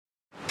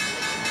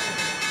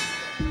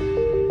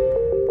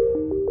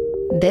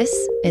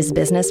This is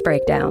Business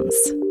Breakdowns.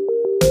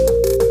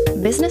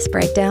 Business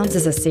Breakdowns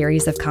is a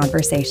series of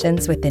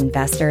conversations with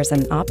investors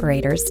and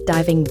operators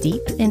diving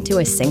deep into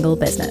a single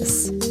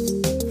business.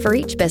 For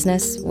each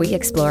business, we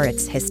explore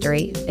its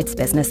history, its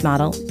business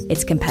model,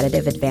 its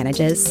competitive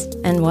advantages,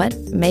 and what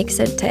makes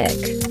it tick.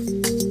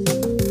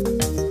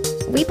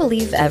 We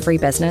believe every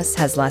business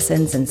has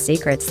lessons and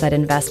secrets that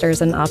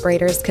investors and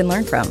operators can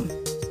learn from,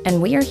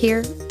 and we are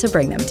here to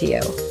bring them to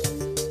you.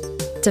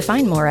 To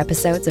find more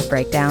episodes of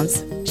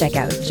Breakdowns, check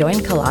out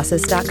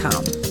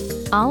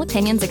joincolossus.com. All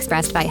opinions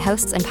expressed by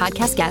hosts and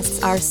podcast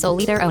guests are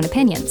solely their own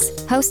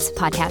opinions. Hosts,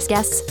 podcast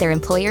guests, their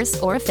employers,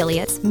 or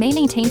affiliates may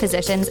maintain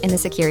positions in the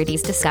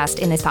securities discussed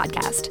in this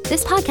podcast.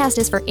 This podcast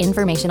is for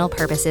informational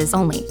purposes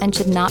only and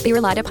should not be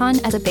relied upon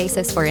as a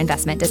basis for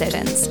investment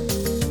decisions.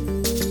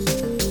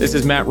 This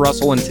is Matt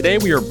Russell, and today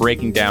we are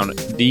breaking down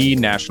the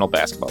National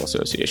Basketball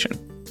Association.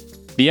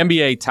 The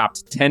NBA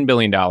topped $10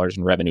 billion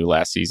in revenue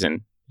last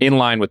season, in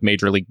line with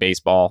Major League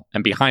Baseball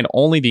and behind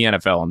only the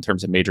NFL in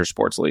terms of major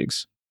sports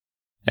leagues.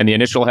 And the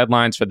initial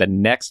headlines for the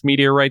next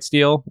media rights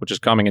deal, which is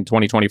coming in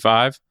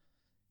 2025,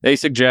 they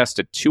suggest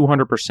a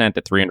 200%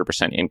 to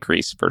 300%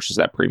 increase versus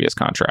that previous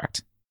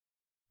contract.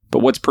 But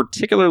what's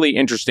particularly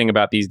interesting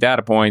about these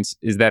data points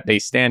is that they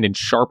stand in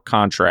sharp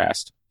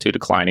contrast to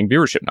declining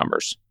viewership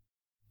numbers.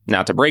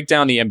 Now, to break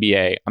down the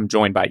NBA, I'm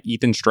joined by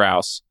Ethan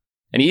Strauss,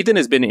 and Ethan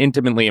has been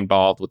intimately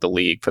involved with the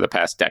league for the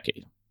past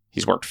decade.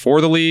 He's worked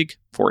for the league,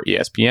 for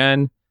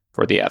ESPN,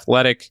 for The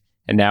Athletic,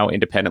 and now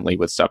independently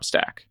with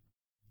Substack.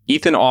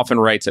 Ethan often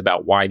writes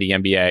about why the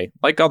NBA,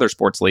 like other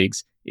sports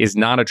leagues, is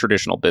not a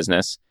traditional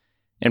business.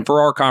 And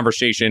for our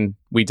conversation,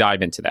 we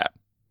dive into that.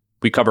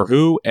 We cover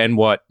who and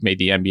what made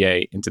the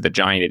NBA into the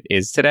giant it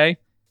is today,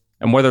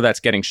 and whether that's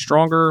getting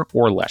stronger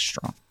or less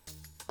strong.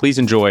 Please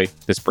enjoy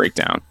this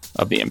breakdown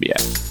of the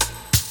NBA.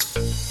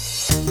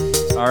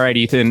 All right,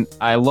 Ethan,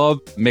 I love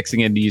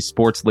mixing in these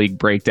sports league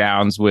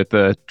breakdowns with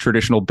the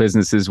traditional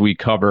businesses we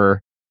cover.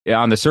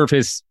 On the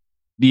surface,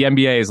 the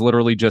NBA is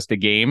literally just a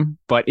game,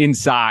 but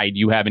inside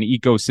you have an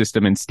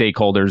ecosystem and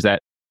stakeholders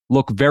that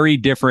look very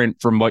different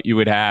from what you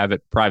would have at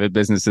private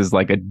businesses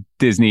like a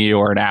Disney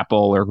or an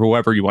Apple or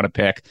whoever you want to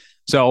pick.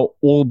 So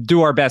we'll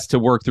do our best to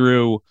work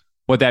through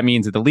what that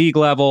means at the league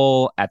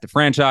level, at the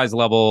franchise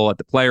level, at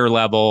the player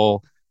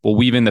level. We'll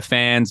weave in the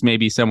fans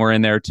maybe somewhere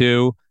in there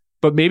too.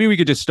 But maybe we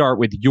could just start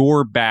with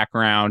your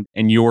background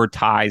and your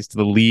ties to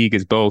the league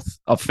as both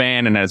a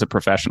fan and as a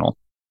professional.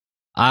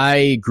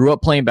 I grew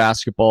up playing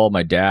basketball.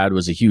 My dad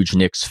was a huge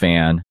Knicks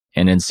fan.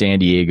 And in San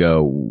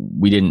Diego,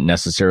 we didn't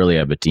necessarily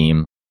have a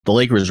team. The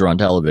Lakers were on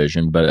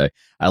television, but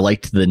I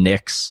liked the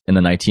Knicks in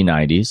the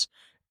 1990s.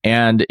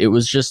 And it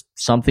was just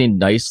something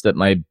nice that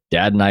my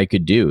dad and I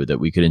could do, that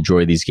we could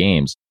enjoy these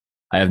games.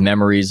 I have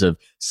memories of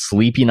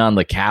sleeping on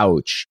the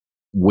couch,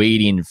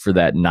 waiting for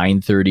that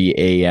 9:30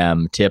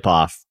 a.m.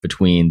 tip-off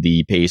between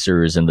the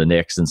Pacers and the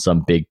Knicks in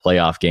some big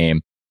playoff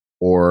game,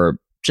 or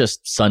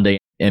just Sunday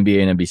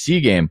NBA and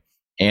NBC game,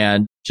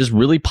 and just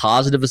really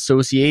positive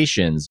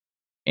associations.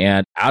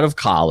 And out of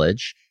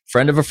college,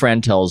 friend of a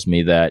friend tells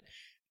me that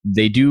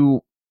they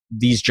do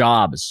these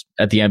jobs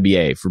at the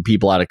NBA for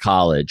people out of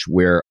college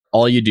where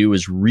all you do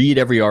is read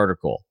every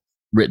article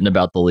written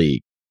about the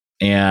league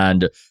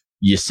and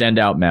you send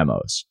out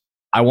memos.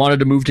 I wanted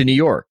to move to New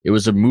York. It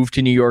was a move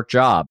to New York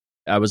job.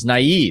 I was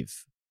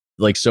naive,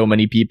 like so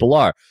many people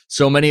are.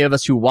 So many of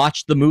us who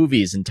watch the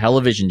movies and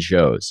television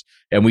shows,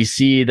 and we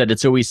see that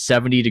it's always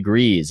 70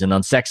 degrees, and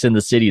on Sex and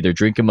the City, they're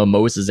drinking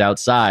mimosas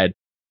outside.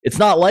 It's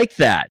not like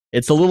that.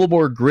 It's a little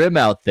more grim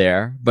out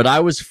there, but I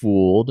was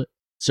fooled.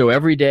 So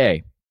every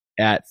day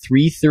at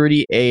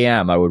 3:30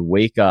 a.m., I would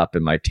wake up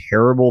in my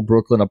terrible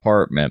Brooklyn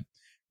apartment,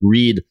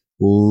 read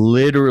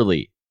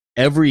literally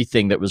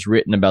everything that was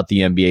written about the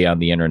NBA on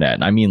the internet.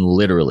 And I mean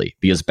literally,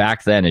 because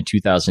back then in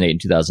 2008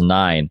 and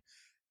 2009,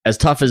 as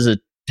tough as a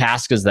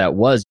task as that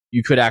was,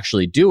 you could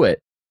actually do it.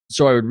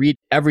 So I would read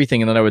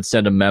everything, and then I would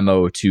send a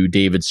memo to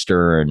David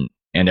Stern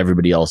and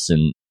everybody else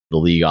in the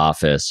league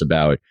office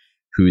about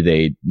who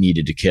they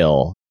needed to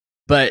kill.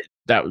 But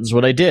that was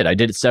what I did. I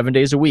did it 7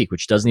 days a week,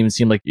 which doesn't even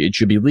seem like it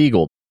should be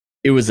legal.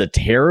 It was a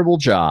terrible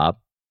job.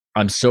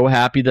 I'm so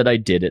happy that I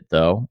did it,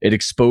 though. It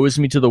exposed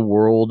me to the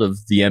world of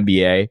the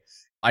NBA.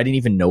 I didn't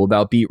even know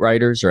about beat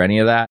writers or any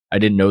of that. I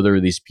didn't know there were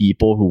these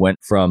people who went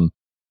from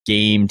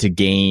game to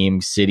game,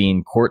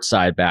 sitting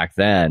courtside back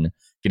then,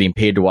 getting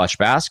paid to watch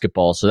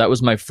basketball. So that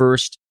was my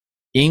first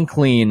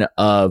inkling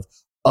of,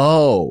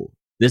 oh,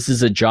 this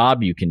is a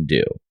job you can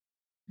do.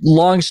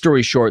 Long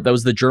story short, that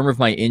was the germ of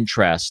my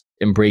interest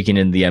in breaking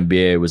into the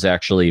NBA, was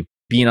actually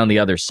being on the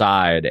other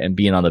side and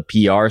being on the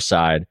PR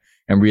side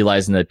and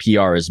realizing that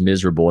PR is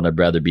miserable and I'd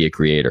rather be a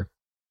creator.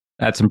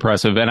 That's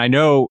impressive. And I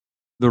know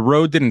the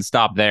road didn't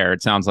stop there.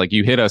 It sounds like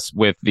you hit us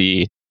with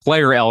the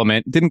player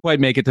element. Didn't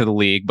quite make it to the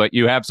league, but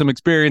you have some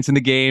experience in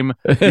the game.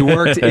 You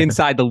worked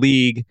inside the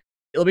league.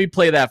 Let me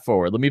play that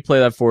forward.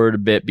 A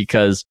bit,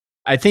 because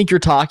I think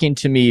you're talking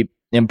to me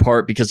in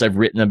part because I've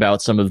written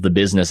about some of the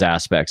business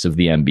aspects of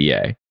the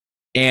NBA.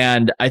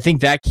 And I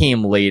think that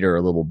came later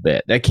a little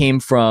bit. That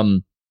came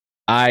from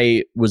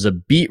I was a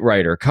beat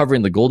writer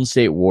covering the Golden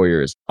State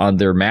Warriors on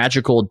their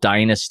magical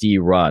dynasty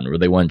run where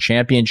they won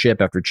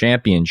championship after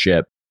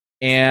championship.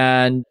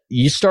 And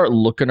you start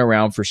looking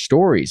around for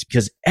stories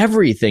because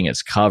everything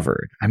is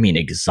covered. I mean,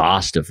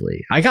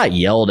 exhaustively. I got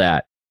yelled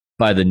at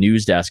by the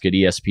news desk at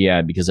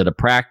ESPN because at a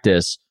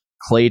practice,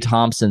 Klay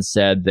Thompson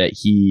said that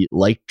he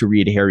liked to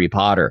read Harry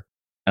Potter.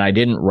 And I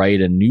didn't write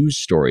a news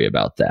story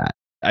about that.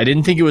 I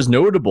didn't think it was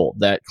notable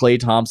that Klay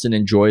Thompson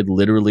enjoyed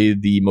literally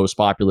the most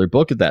popular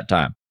book at that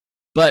time.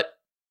 But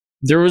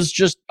there was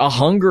just a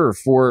hunger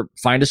for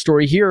find a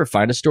story here,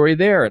 find a story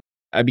there.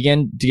 I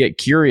began to get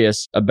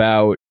curious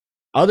about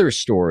other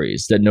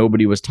stories that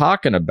nobody was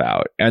talking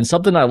about. And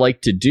something I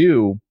like to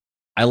do,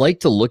 I like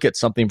to look at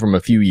something from a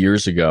few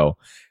years ago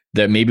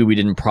that maybe we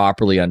didn't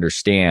properly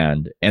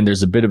understand. And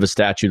there's a bit of a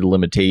statute of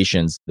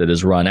limitations that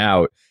has run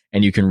out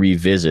and you can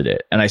revisit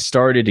it. And I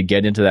started to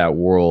get into that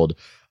world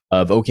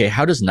of, okay,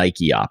 how does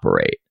Nike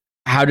operate?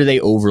 How do they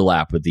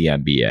overlap with the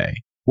NBA?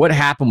 What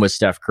happened with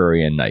Steph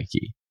Curry and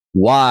Nike?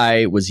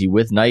 Why was he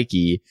with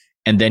Nike?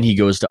 And then he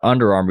goes to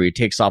Under Armour. He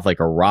takes off like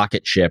a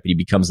rocket ship and he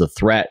becomes a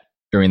threat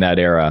during that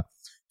era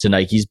to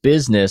Nike's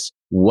business.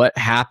 What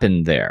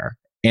happened there?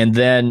 And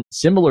then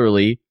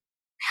similarly,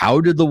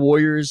 how did the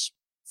Warriors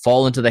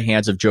fall into the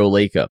hands of Joe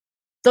Lacob?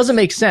 Doesn't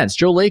make sense.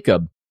 Joe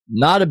Lacob,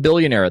 not a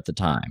billionaire at the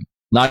time,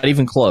 not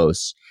even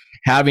close,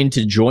 having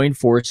to join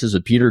forces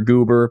with Peter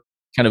Guber,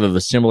 kind of a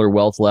similar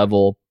wealth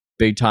level,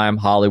 big time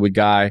Hollywood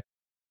guy.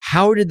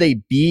 How did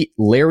they beat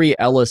Larry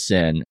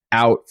Ellison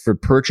out for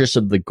purchase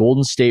of the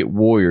Golden State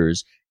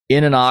Warriors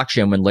in an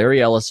auction when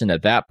Larry Ellison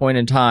at that point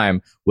in time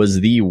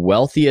was the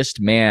wealthiest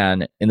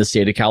man in the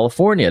state of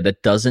California?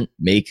 That doesn't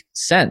make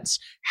sense.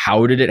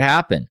 How did it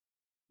happen?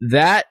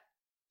 That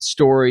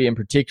story in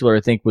particular,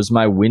 I think, was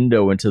my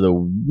window into the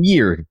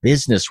weird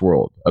business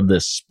world of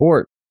this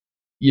sport.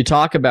 You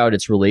talk about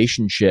its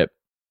relationship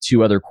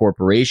to other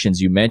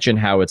corporations. You mentioned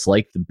how it's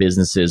like the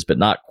businesses, but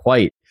not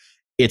quite.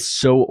 It's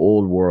so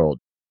old world.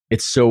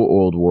 It's so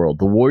old world.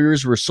 The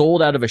Warriors were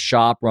sold out of a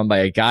shop run by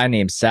a guy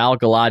named Sal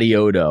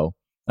Galadiotto,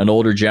 an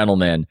older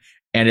gentleman.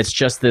 And it's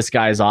just this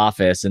guy's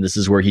office. And this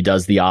is where he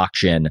does the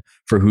auction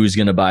for who's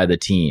going to buy the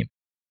team.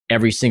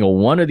 Every single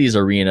one of these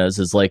arenas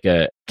is like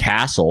a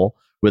castle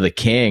with a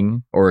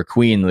king or a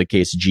queen in the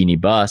case of Jeannie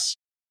Buss.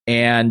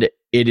 And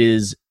it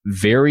is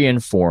very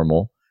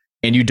informal.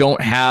 And you don't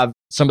have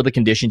some of the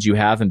conditions you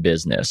have in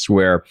business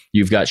where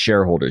you've got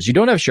shareholders. You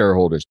don't have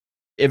shareholders.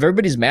 If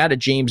everybody's mad at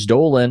James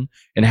Dolan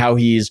and how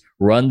he's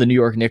run the New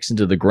York Knicks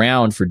into the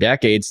ground for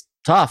decades,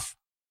 tough.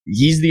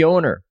 He's the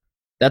owner.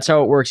 That's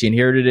how it works. He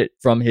inherited it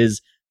from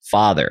his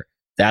father.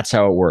 That's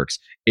how it works.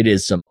 It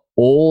is some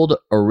old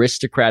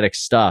aristocratic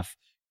stuff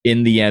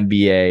in the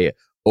NBA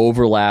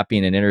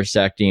overlapping and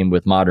intersecting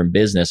with modern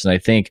business. And I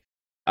think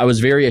I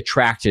was very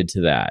attracted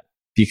to that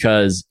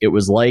because it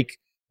was like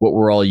what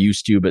we're all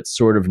used to, but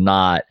sort of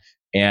not,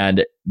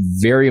 and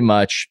very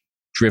much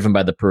driven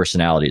by the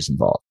personalities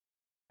involved.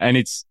 And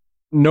it's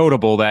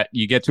notable that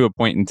you get to a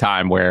point in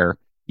time where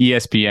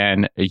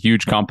ESPN, a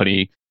huge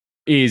company,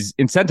 is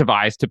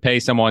incentivized to pay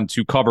someone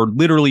to cover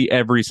literally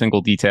every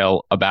single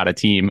detail about a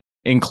team,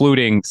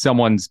 including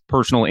someone's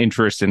personal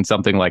interest in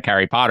something like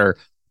Harry Potter.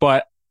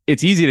 But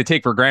it's easy to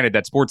take for granted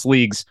that sports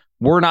leagues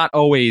were not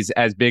always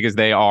as big as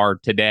they are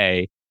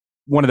today.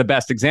 One of the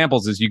best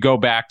examples is you go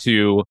back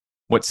to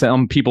what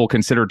some people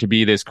consider to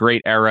be this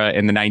great era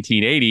in the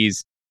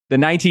 1980s. The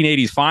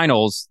 1980s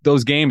finals,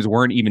 those games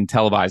weren't even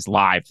televised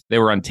live. They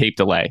were on tape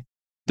delay.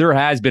 There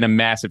has been a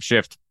massive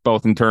shift,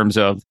 both in terms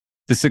of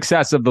the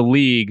success of the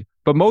league,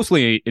 but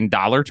mostly in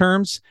dollar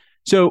terms.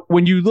 So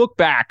when you look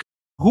back,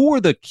 who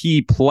were the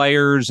key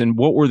players and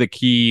what were the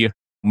key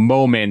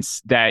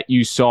moments that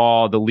you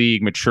saw the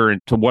league mature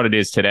into what it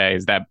is today?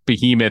 Is that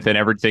behemoth and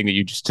everything that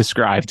you just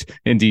described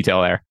in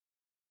detail there?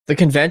 The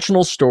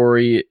conventional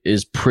story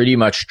is pretty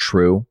much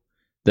true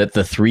that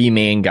the three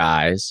main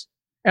guys,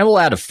 and we'll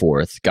add a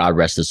fourth, God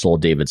rest his soul,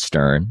 David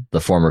Stern,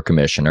 the former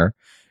commissioner.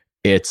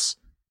 It's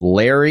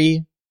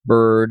Larry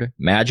Bird,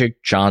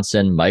 Magic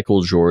Johnson,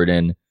 Michael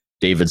Jordan,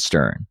 David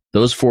Stern.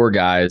 Those four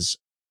guys,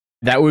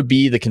 that would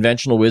be the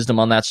conventional wisdom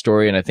on that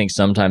story. And I think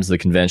sometimes the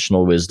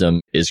conventional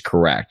wisdom is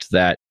correct,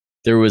 that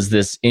there was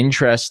this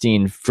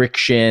interesting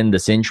friction,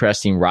 this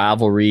interesting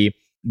rivalry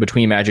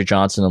between Magic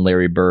Johnson and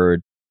Larry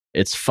Bird.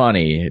 It's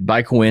funny,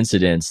 by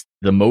coincidence,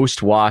 the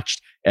most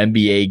watched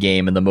NBA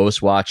game and the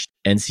most watched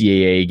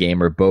NCAA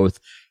game are both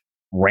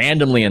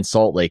randomly in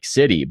Salt Lake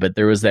City. But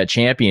there was that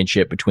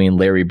championship between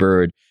Larry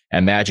Bird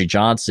and Magic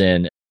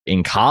Johnson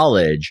in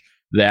college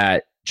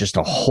that just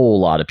a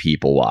whole lot of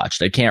people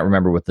watched. I can't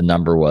remember what the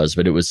number was,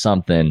 but it was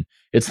something.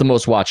 It's the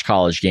most watched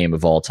college game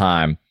of all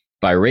time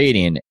by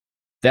rating.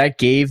 That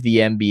gave the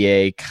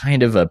NBA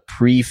kind of a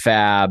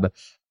prefab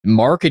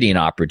marketing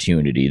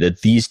opportunity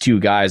that these two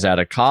guys out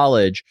of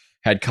college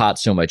had caught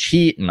so much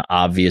heat. And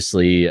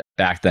obviously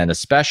back then,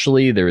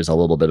 especially, there was a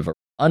little bit of an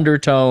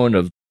undertone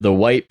of the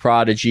white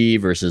prodigy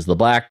versus the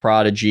black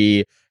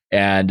prodigy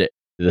and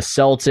the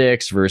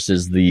Celtics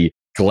versus the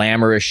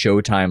glamorous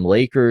Showtime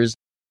Lakers.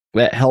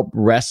 that helped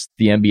wrest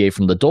the NBA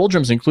from the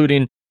doldrums,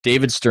 including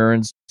David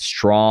Stern's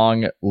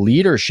strong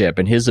leadership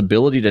and his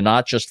ability to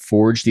not just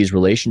forge these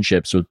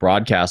relationships with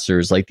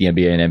broadcasters like the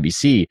NBA and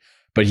NBC,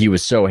 but he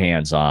was so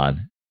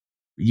hands-on.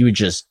 He would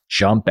just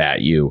jump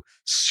at you,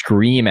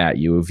 scream at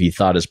you if he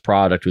thought his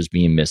product was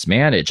being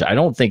mismanaged. I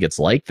don't think it's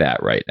like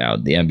that right now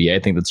in the NBA. I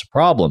think that's a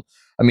problem.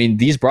 I mean,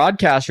 these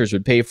broadcasters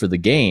would pay for the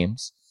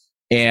games,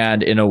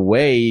 and in a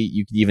way,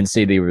 you could even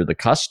say they were the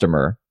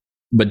customer.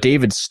 But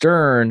David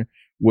Stern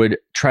would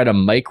try to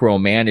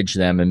micromanage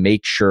them and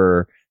make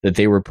sure that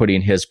they were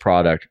putting his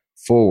product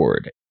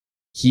forward.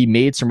 He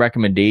made some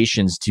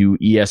recommendations to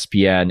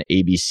ESPN,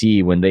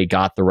 ABC when they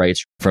got the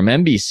rights from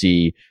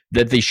NBC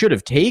that they should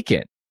have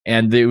taken.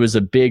 And there was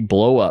a big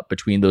blow up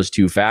between those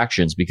two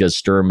factions because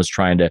Stern was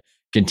trying to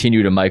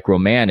continue to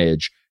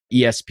micromanage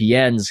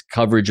ESPN's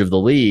coverage of the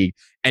league.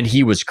 And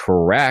he was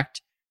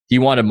correct. He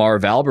wanted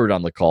Marv Albert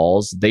on the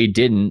calls. They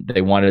didn't.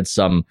 They wanted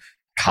some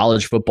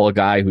college football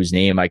guy whose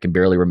name I can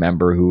barely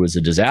remember, who was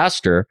a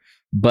disaster.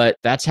 But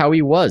that's how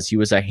he was. He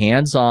was a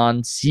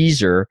hands-on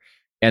Caesar.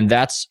 And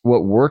that's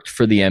what worked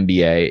for the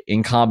NBA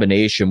in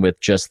combination with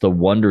just the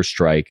wonder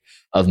strike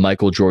of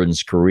Michael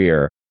Jordan's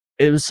career.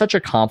 It was such a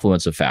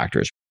confluence of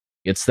factors.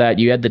 It's that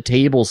you had the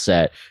table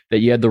set, that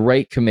you had the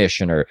right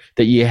commissioner,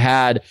 that you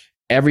had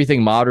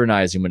everything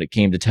modernizing when it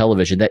came to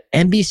television, that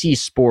NBC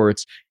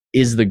Sports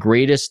is the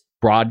greatest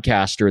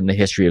broadcaster in the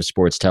history of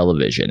sports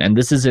television. And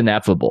this is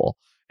ineffable.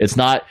 It's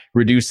not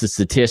reduced to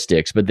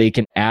statistics, but they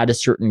can add a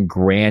certain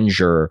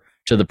grandeur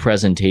to the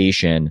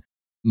presentation.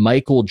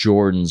 Michael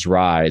Jordan's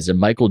rise and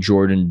Michael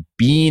Jordan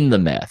being the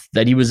myth,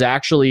 that he was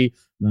actually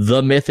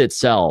the myth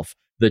itself,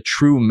 the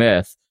true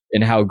myth,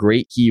 and how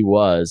great he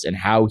was and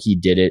how he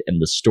did it and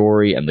the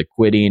story and the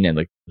quitting and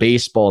the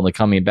baseball and the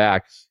coming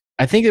back.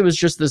 I think it was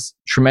just this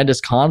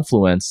tremendous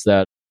confluence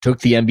that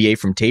took the NBA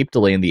from tape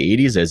delay in the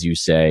 80s, as you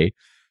say,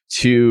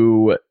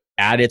 to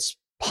at its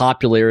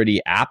popularity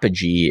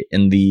apogee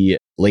in the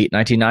late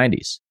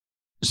 1990s.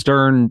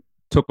 Stern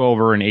took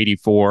over in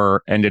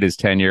 84, ended his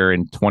tenure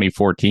in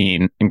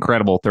 2014.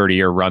 Incredible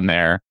 30-year run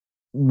there.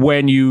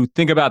 When you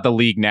think about the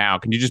league now,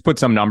 can you just put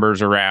some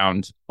numbers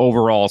around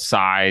overall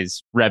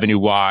size,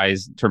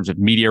 revenue-wise, in terms of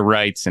media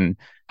rights and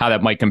how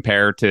that might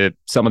compare to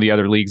some of the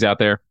other leagues out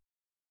there?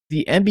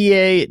 The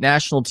NBA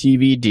national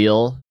TV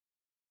deal,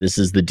 this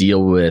is the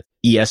deal with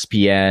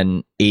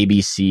ESPN,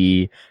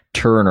 ABC,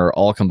 Turner,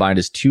 all combined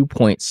is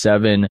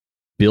 $2.7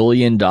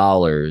 billion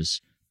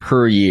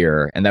per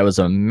year. And that was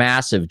a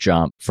massive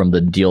jump from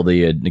the deal they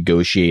had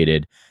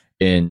negotiated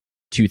in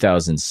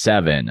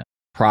 2007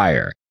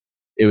 prior.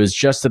 It was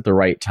just at the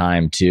right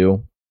time,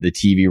 too. The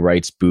TV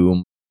rights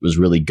boom was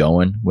really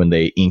going when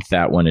they inked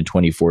that one in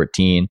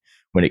 2014.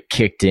 When it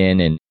kicked in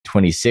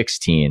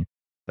 2016,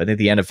 I think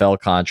the NFL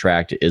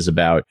contract is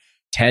about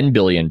 $10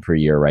 billion per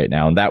year right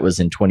now, and that was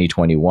in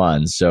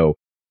 2021. So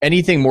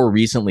anything more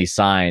recently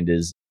signed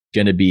is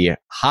going to be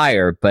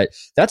higher, but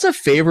that's a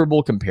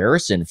favorable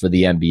comparison for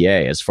the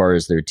NBA as far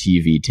as their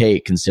TV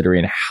take,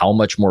 considering how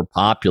much more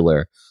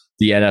popular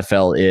the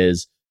NFL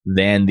is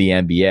than the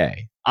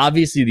NBA.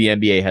 Obviously, the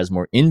NBA has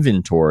more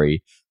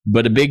inventory,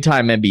 but a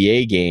big-time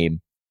NBA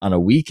game on a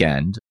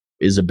weekend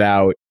is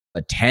about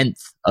a tenth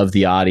of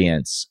the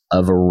audience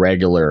of a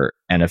regular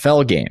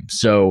NFL game.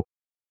 So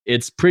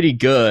it's pretty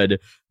good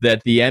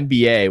that the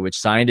NBA, which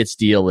signed its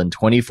deal in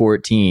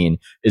 2014,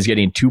 is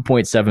getting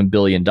 $2.7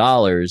 billion,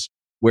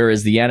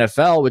 whereas the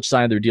NFL, which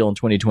signed their deal in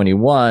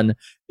 2021,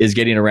 is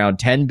getting around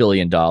 $10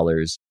 billion.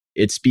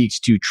 It speaks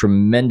to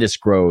tremendous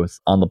growth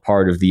on the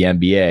part of the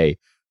NBA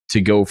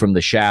to go from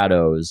the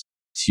shadows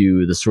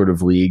to the sort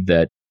of league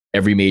that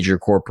every major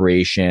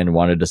corporation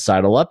wanted to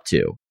sidle up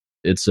to.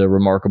 It's a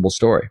remarkable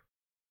story.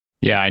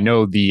 Yeah, I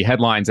know the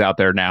headlines out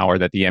there now are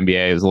that the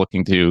NBA is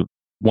looking to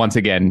once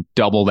again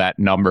double that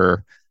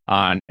number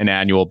on an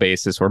annual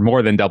basis, or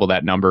more than double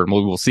that number. And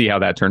we'll see how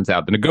that turns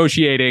out. The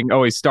negotiating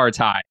always starts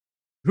high.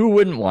 Who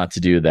wouldn't want to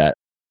do that?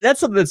 That's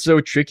something that's so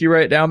tricky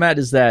right now, Matt,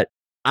 is that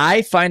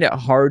I find it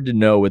hard to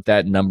know what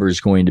that number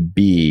is going to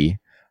be,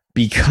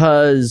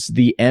 because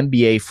the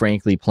NBA,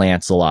 frankly,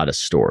 plants a lot of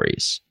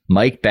stories.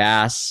 Mike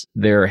Bass,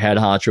 their head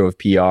honcho of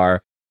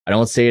PR, I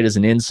don't say it as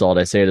an insult.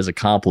 I say it as a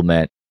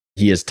compliment.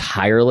 He is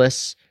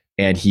tireless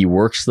and he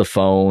works the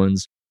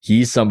phones.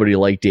 He's somebody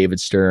like David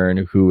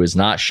Stern who is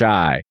not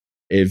shy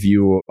if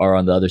you are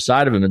on the other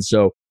side of him. And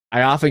so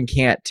I often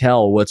can't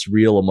tell what's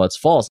real and what's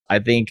false. I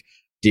think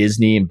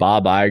Disney and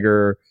Bob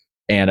Iger,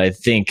 and I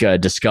think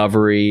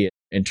Discovery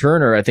and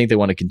Turner, I think they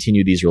want to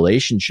continue these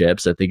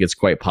relationships. I think it's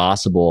quite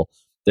possible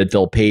that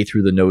they'll pay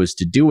through the nose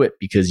to do it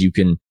because you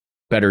can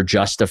better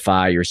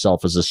justify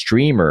yourself as a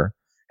streamer.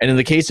 And in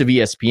the case of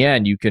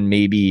ESPN, you can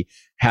maybe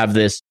have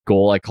this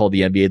goal I call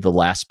the NBA the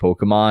last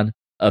Pokemon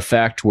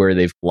effect, where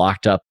they've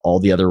locked up all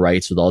the other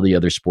rights with all the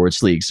other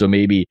sports leagues. So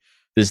maybe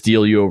this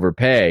deal you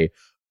overpay.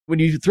 When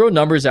you throw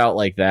numbers out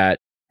like that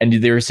and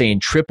they're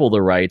saying triple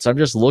the rights, I'm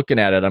just looking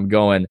at it. I'm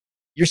going,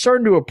 you're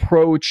starting to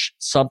approach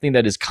something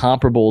that is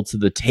comparable to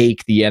the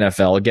take the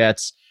NFL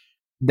gets.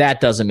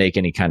 That doesn't make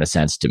any kind of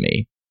sense to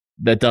me.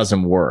 That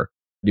doesn't work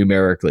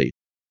numerically.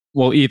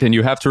 Well, Ethan,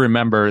 you have to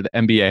remember the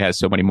NBA has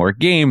so many more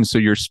games, so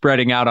you're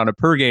spreading out on a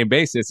per game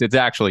basis. It's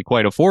actually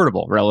quite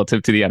affordable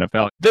relative to the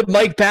NFL. The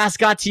Mike Bass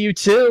got to you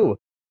too.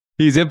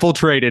 He's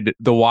infiltrated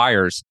the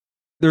wires.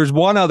 There's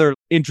one other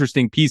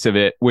interesting piece of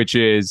it, which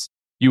is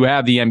you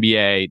have the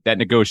NBA that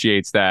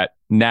negotiates that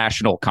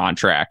national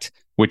contract,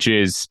 which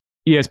is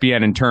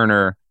ESPN and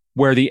Turner,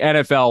 where the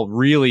NFL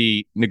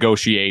really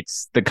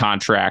negotiates the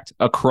contract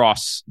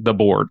across the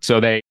board.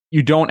 So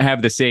you don't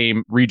have the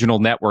same regional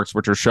networks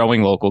which are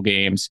showing local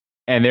games,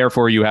 and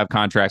therefore you have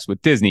contracts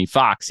with Disney,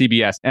 Fox,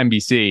 CBS,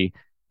 NBC.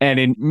 And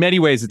in many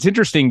ways, it's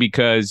interesting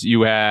because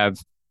you have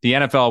the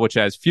NFL, which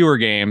has fewer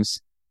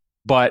games,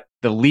 but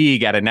the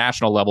league at a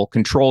national level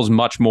controls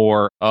much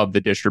more of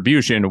the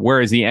distribution,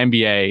 whereas the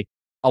NBA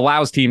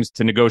allows teams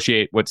to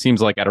negotiate what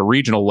seems like at a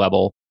regional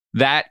level.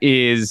 That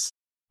is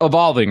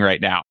evolving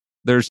right now.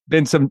 There's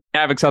been some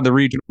dynamics on the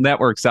regional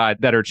network side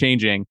that are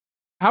changing.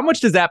 How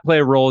much does that play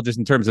a role just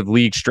in terms of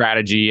league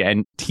strategy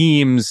and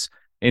teams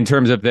in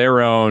terms of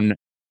their own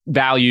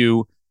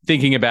value,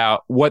 thinking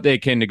about what they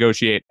can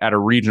negotiate at a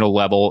regional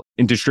level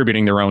in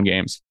distributing their own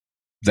games?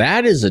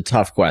 That is a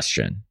tough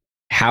question.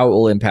 How it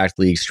will impact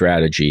league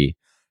strategy,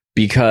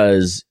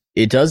 because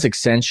it does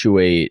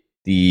accentuate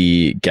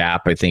the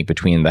gap, I think,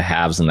 between the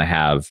haves and the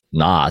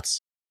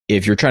have-nots.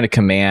 If you're trying to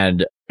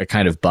command a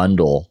kind of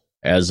bundle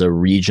as a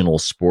regional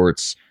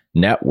sports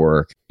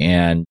network,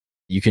 and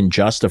you can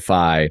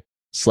justify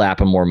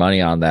slapping more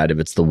money on that if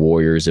it's the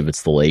Warriors, if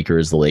it's the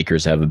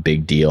Lakers have a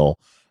big deal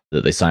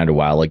that they signed a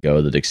while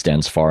ago that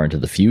extends far into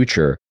the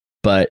future.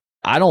 But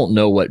I don't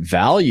know what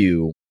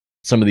value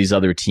some of these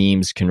other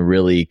teams can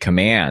really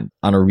command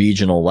on a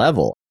regional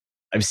level.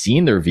 I've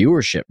seen their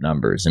viewership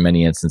numbers in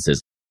many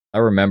instances. I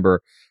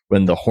remember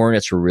when the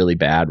Hornets were really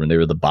bad, when they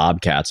were the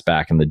Bobcats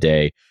back in the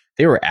day,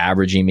 they were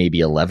averaging maybe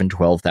 11,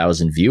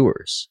 12,000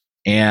 viewers.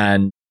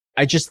 And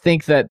I just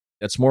think that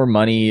that's more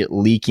money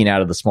leaking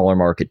out of the smaller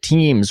market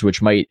teams,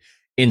 which might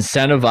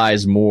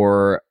incentivize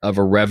more of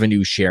a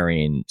revenue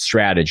sharing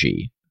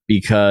strategy,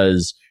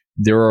 because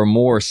there are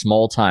more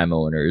small time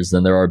owners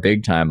than there are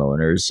big time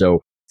owners.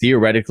 So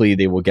theoretically,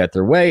 they will get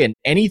their way. And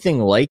anything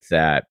like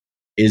that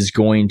is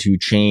going to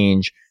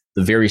change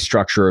the very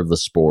structure of the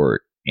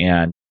sport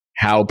and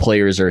how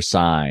players are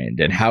signed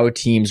and how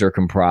teams are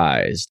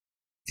comprised.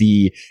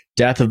 The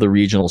death of the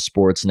regional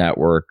sports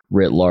network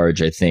writ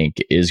large, I think,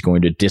 is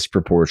going to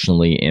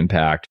disproportionately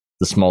impact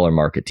the smaller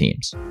market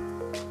teams.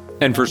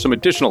 And for some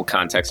additional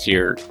context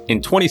here,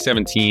 in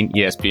 2017,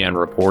 ESPN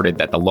reported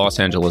that the Los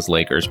Angeles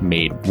Lakers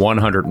made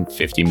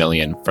 $150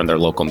 million from their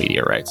local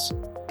media rights.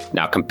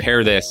 Now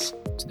compare this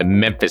to the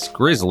Memphis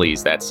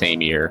Grizzlies that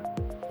same year,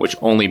 which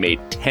only made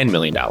 $10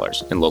 million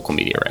in local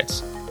media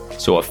rights.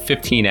 So a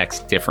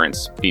 15x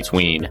difference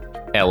between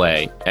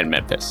LA and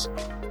Memphis.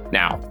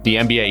 Now, the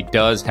NBA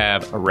does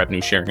have a revenue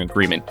sharing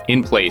agreement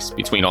in place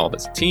between all of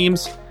its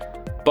teams,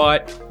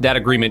 but that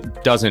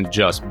agreement doesn't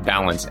just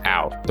balance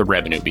out the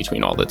revenue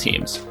between all the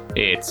teams.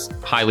 It's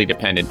highly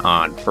dependent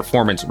on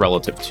performance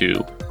relative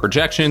to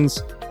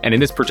projections. And in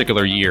this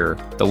particular year,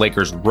 the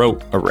Lakers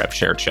wrote a rev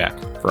share check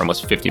for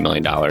almost $50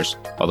 million,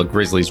 while the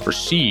Grizzlies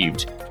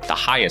received the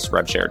highest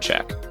rev share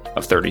check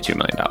of $32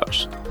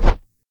 million.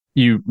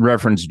 You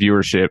referenced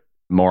viewership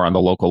more on the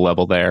local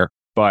level there,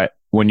 but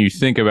when you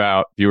think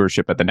about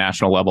viewership at the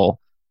national level,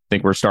 I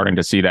think we're starting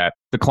to see that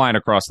decline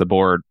across the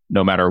board,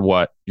 no matter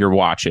what you're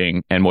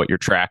watching and what you're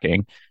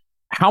tracking.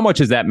 How much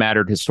has that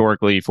mattered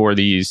historically for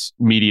these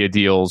media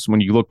deals?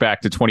 When you look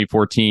back to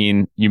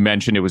 2014, you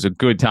mentioned it was a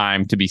good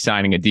time to be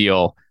signing a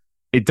deal.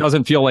 It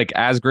doesn't feel like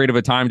as great of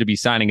a time to be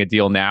signing a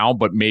deal now,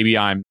 but maybe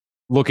I'm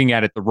looking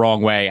at it the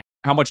wrong way.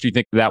 How much do you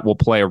think that will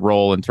play a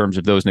role in terms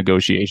of those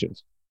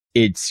negotiations?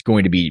 It's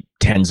going to be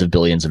tens of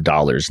billions of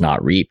dollars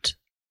not reaped.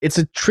 It's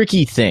a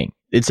tricky thing.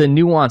 It's a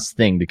nuanced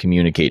thing to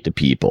communicate to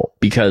people,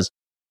 because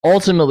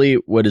ultimately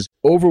what is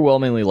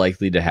overwhelmingly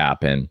likely to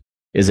happen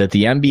is that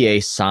the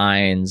NBA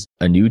signs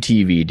a new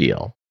TV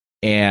deal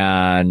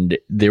and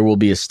there will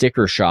be a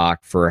sticker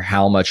shock for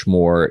how much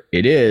more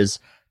it is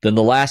than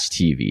the last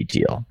TV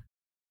deal.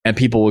 And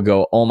people will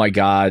go, oh my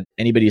God,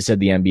 anybody who said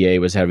the NBA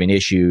was having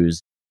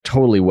issues,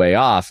 totally way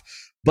off.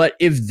 But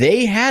if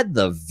they had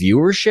the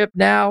viewership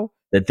now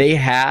that they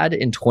had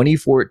in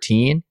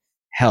 2014,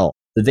 hell,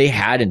 that they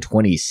had in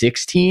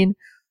 2016,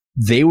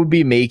 they would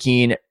be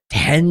making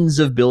tens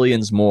of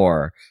billions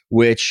more,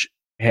 which,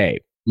 hey,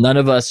 none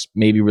of us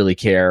maybe really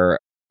care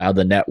how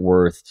the net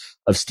worth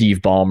of Steve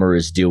Ballmer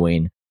is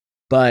doing,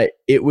 but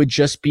it would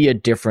just be a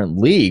different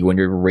league. When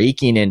you're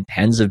raking in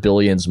tens of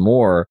billions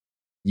more,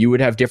 you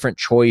would have different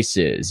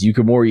choices. You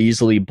could more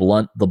easily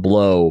blunt the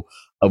blow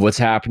of what's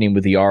happening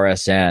with the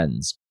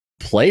RSNs.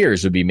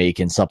 Players would be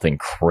making something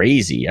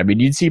crazy. I mean,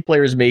 you'd see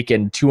players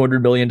making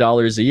 $200 million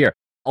a year.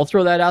 I'll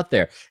throw that out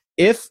there.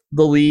 If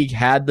the league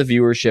had the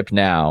viewership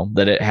now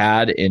that it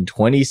had in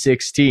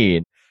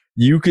 2016,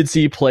 you could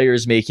see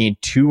players making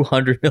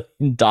 $200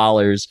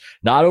 million,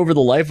 not over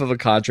the life of a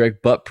contract,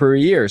 but per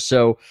year.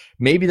 So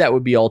maybe that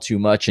would be all too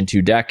much and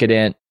too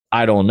decadent.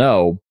 I don't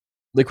know.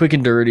 The quick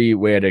and dirty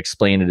way to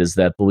explain it is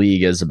that the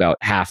league is about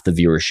half the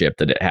viewership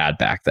that it had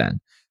back then,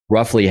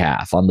 roughly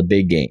half on the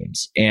big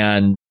games.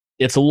 And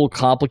it's a little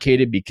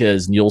complicated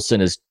because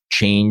Nielsen has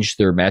changed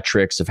their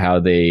metrics of how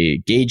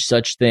they gauge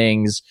such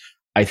things.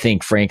 I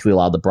think, frankly, a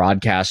lot of the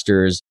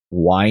broadcasters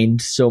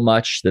whined so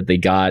much that they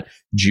got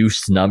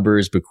juiced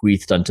numbers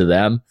bequeathed unto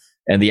them.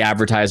 And the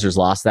advertisers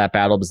lost that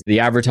battle because the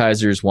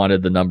advertisers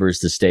wanted the numbers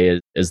to stay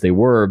as they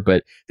were,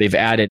 but they've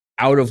added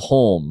out of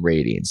home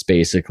ratings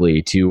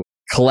basically to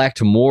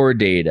collect more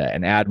data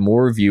and add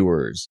more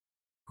viewers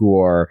who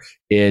are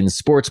in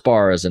sports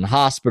bars and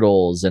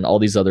hospitals and all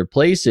these other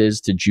places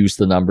to juice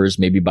the numbers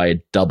maybe by a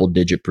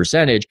double-digit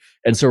percentage.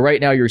 And so right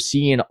now you're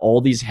seeing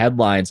all these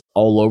headlines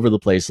all over the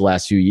place the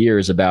last few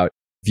years about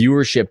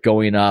viewership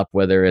going up,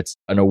 whether it's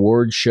an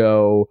award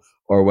show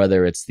or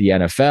whether it's the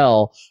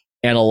NFL.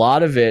 And a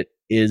lot of it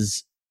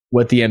is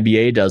what the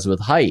NBA does with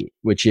height,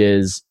 which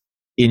is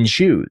in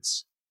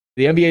shoes.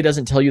 The NBA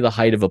doesn't tell you the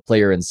height of a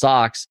player in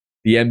socks.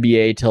 The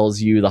NBA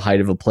tells you the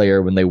height of a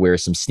player when they wear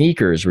some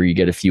sneakers where you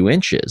get a few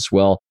inches.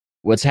 Well,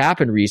 what's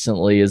happened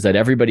recently is that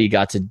everybody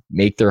got to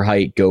make their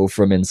height go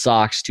from in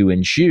socks to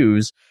in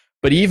shoes.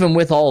 But even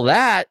with all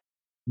that,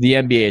 the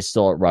NBA is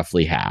still at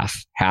roughly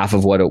half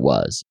of what it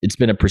was. It's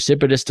been a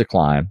precipitous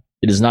decline.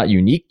 It is not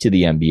unique to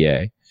the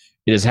NBA.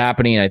 It is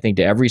happening, I think,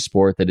 to every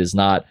sport that is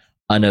not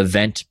an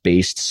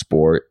event-based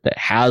sport that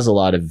has a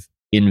lot of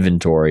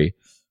inventory.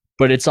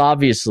 But it's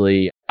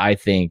obviously, I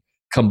think,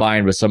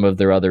 combined with some of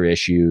their other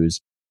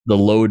issues, the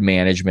load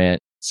management,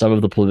 some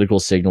of the political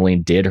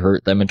signaling did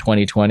hurt them in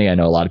 2020. I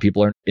know a lot of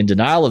people are in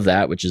denial of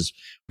that, which is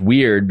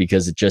weird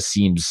because it just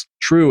seems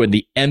true. And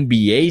the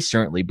NBA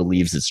certainly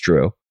believes it's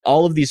true.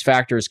 All of these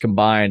factors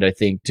combined, I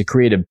think, to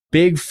create a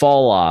big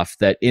fall off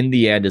that in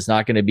the end is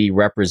not going to be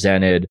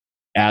represented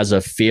as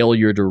a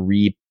failure to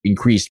reap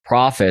increased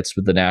profits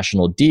with the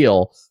national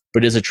deal,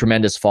 but is a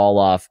tremendous fall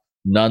off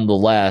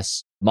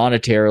nonetheless,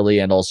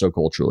 monetarily and also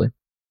culturally.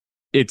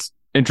 It's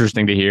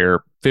interesting to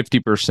hear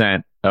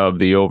 50% of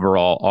the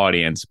overall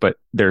audience, but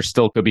there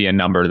still could be a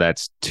number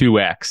that's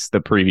 2x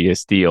the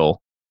previous deal.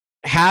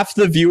 Half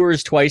the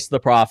viewers, twice the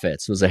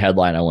profits was a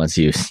headline I once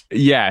used.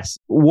 Yes.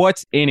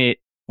 What's in it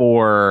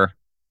for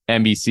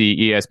NBC,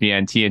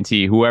 ESPN,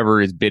 TNT,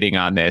 whoever is bidding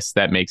on this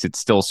that makes it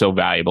still so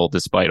valuable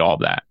despite all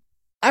that?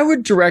 I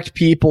would direct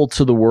people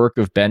to the work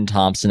of Ben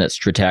Thompson at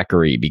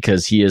Stratechery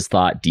because he has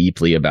thought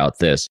deeply about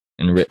this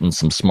and written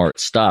some smart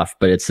stuff.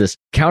 But it's this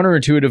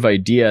counterintuitive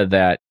idea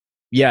that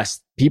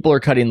yes, people are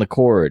cutting the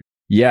cord.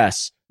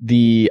 Yes,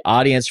 the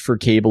audience for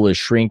cable is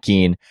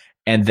shrinking.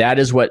 And that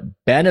is what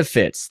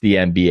benefits the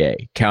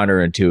NBA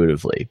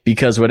counterintuitively,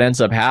 because what ends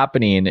up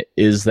happening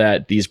is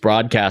that these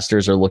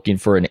broadcasters are looking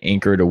for an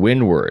anchor to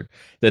windward,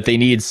 that they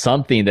need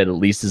something that at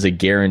least is a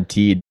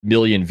guaranteed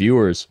million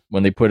viewers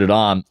when they put it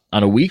on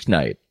a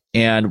weeknight.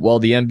 And while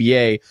the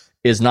NBA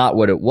is not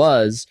what it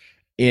was,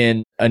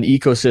 in an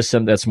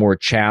ecosystem that's more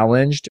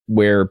challenged,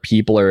 where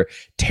people are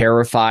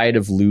terrified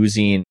of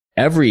losing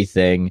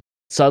everything,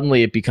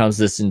 suddenly it becomes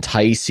this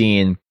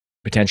enticing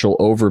potential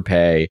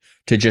overpay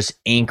to just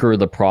anchor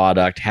the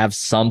product, have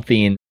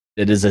something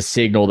that is a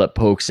signal that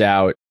pokes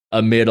out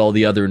amid all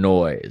the other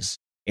noise.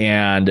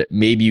 And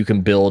maybe you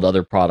can build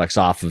other products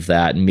off of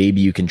that. And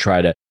maybe you can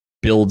try to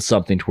build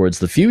something towards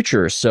the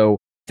future. So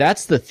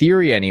that's the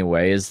theory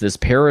anyway, is this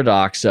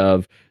paradox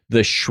of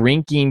the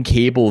shrinking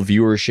cable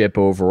viewership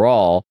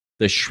overall,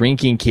 the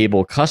shrinking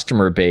cable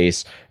customer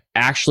base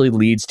actually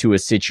leads to a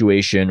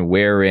situation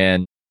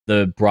wherein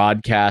the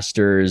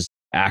broadcasters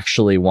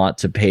actually want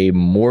to pay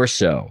more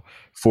so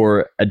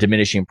for a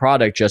diminishing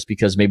product just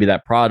because maybe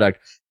that product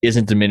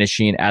isn't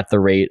diminishing at the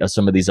rate of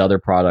some of these other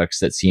products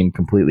that seem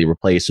completely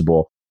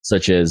replaceable,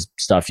 such as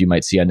stuff you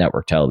might see on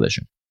network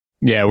television.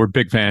 Yeah, we're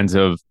big fans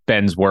of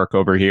Ben's work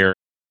over here.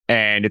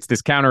 And it's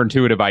this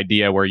counterintuitive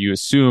idea where you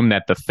assume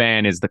that the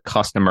fan is the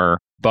customer.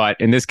 But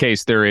in this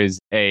case, there is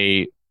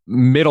a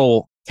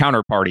middle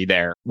counterparty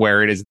there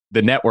where it is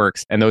the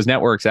networks. And those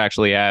networks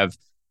actually have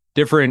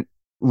different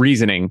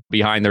reasoning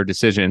behind their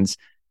decisions.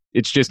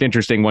 It's just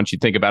interesting once you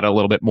think about it a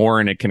little bit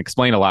more, and it can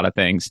explain a lot of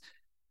things.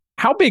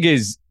 How big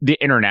is the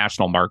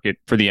international market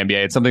for the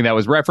NBA? It's something that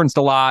was referenced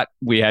a lot.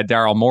 We had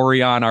Daryl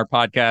Morey on our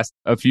podcast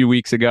a few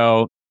weeks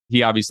ago.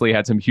 He obviously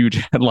had some huge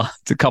headlines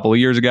a couple of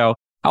years ago.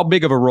 How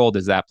big of a role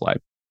does that play?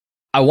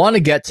 I want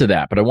to get to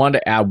that, but I wanted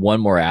to add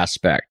one more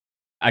aspect.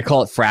 I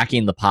call it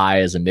fracking the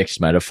pie as a mixed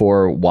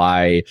metaphor,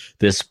 why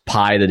this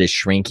pie that is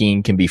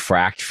shrinking can be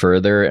fracked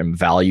further and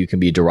value can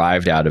be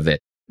derived out of it.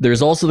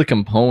 There's also the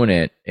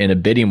component in a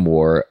bidding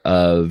war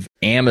of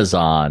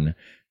Amazon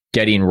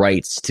getting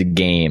rights to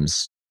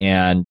games.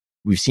 And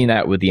we've seen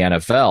that with the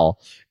NFL,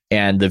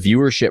 and the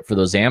viewership for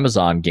those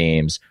Amazon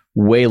games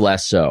way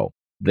less so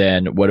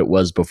than what it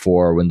was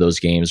before when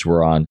those games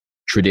were on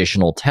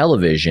traditional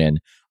television.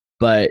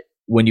 But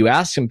when you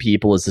ask some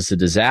people, is this a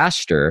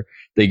disaster?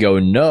 They go,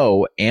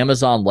 no,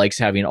 Amazon likes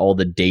having all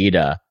the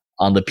data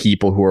on the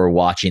people who are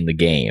watching the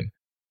game.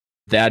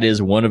 That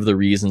is one of the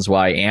reasons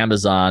why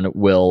Amazon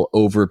will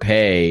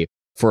overpay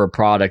for a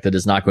product that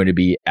is not going to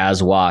be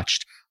as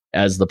watched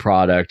as the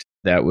product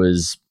that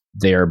was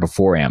there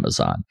before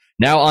Amazon.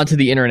 Now onto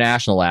the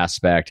international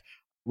aspect.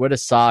 What a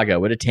saga,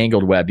 what a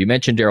tangled web. You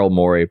mentioned Daryl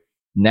Morey,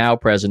 now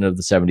president of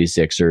the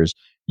 76ers,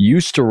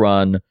 used to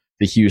run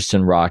the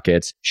Houston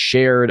Rockets,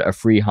 shared a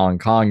free Hong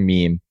Kong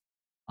meme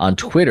on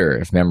Twitter,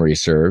 if memory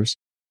serves,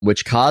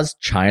 which caused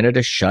China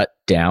to shut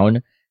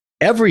down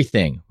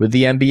everything with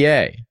the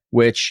NBA,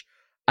 which,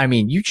 I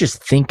mean, you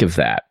just think of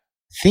that.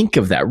 Think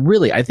of that.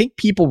 Really, I think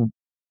people,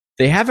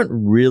 they haven't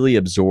really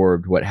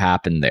absorbed what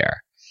happened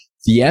there.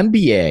 The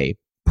NBA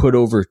put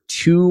over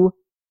 2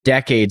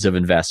 decades of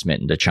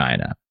investment into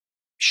China,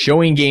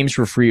 showing games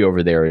for free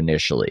over there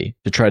initially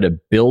to try to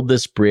build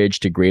this bridge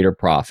to greater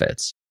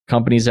profits.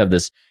 Companies have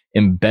this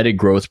embedded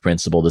growth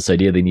principle, this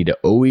idea they need to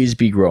always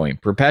be growing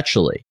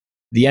perpetually.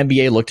 The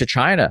NBA looked to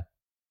China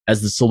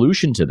as the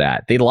solution to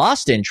that. They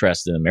lost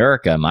interest in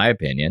America, in my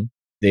opinion.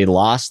 They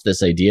lost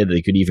this idea that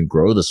they could even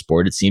grow the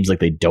sport. It seems like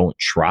they don't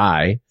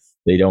try.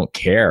 They don't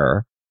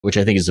care, which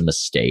I think is a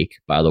mistake,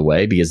 by the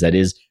way, because that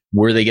is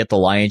where they get the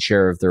lion's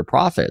share of their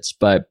profits.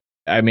 But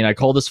I mean, I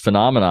call this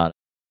phenomenon,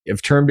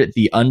 I've termed it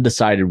the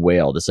undecided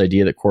whale, this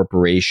idea that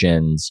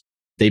corporations,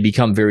 they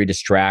become very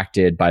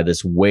distracted by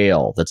this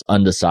whale that's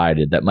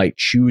undecided, that might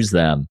choose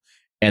them.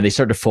 And they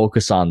start to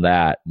focus on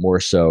that more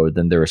so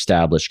than their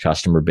established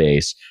customer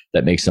base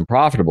that makes them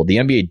profitable. The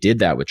NBA did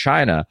that with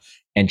China,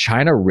 and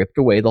China ripped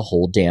away the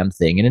whole damn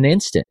thing in an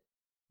instant.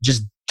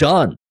 Just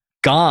done,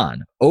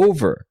 gone,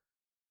 over.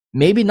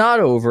 Maybe not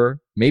over,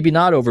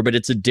 but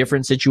it's a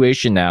different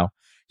situation now.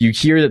 You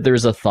hear that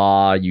there's a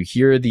thaw. You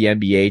hear the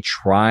NBA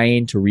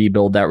trying to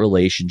rebuild that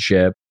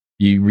relationship.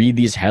 You read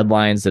these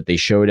headlines that they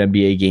showed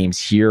NBA games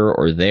here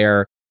or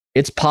there.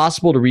 It's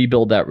possible to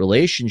rebuild that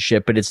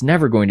relationship, but it's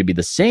never going to be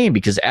the same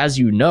because, as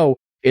you know,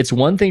 it's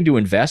one thing to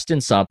invest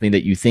in something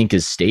that you think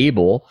is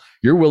stable.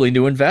 You're willing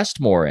to invest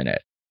more in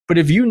it. But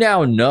if you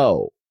now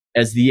know,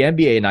 as the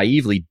NBA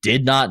naively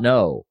did not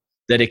know,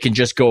 that it can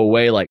just go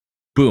away like,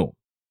 boom,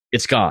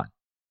 it's gone.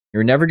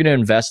 You're never going to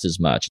invest as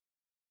much.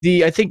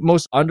 The, I think,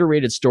 most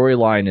underrated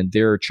storyline in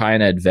their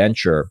China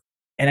adventure,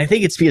 and I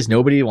think it's because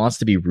nobody wants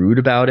to be rude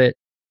about it,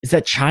 is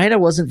that China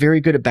wasn't very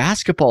good at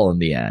basketball in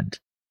the end.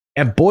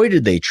 And boy,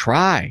 did they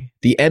try.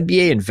 The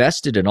NBA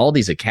invested in all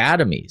these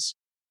academies.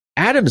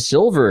 Adam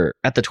Silver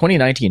at the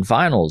 2019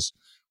 finals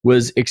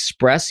was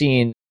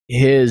expressing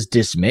his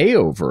dismay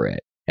over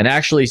it and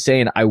actually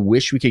saying, I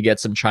wish we could get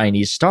some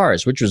Chinese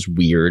stars, which was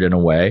weird in a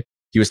way.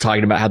 He was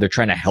talking about how they're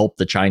trying to help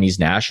the Chinese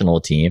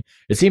national team.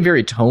 It seemed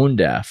very tone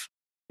deaf.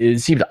 It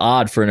seemed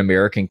odd for an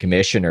American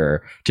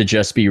commissioner to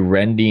just be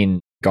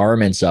rending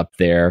garments up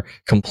there,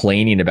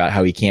 complaining about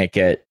how he can't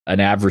get an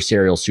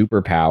adversarial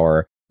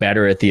superpower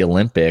better at the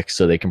Olympics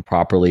so they can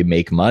properly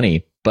make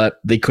money, but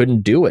they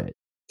couldn't do it.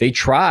 They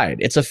tried.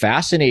 It's a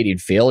fascinating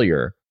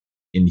failure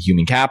in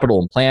human capital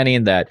and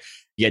planning that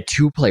you get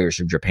 2 players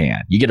from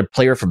Japan. You get a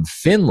player from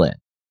Finland.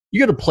 You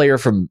get a player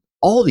from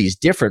all these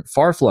different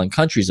far-flung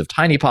countries of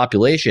tiny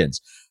populations,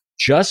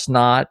 just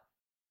not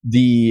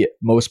the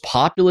most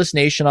populous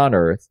nation on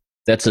earth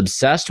that's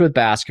obsessed with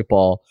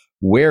basketball,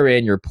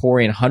 wherein you're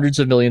pouring hundreds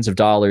of millions of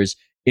dollars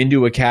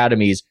into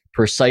academies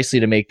precisely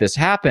to make this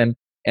happen.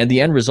 And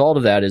the end result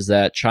of that is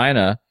that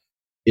China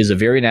is a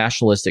very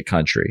nationalistic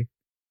country.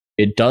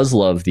 It does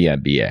love the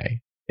NBA.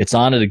 It's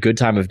on at a good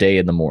time of day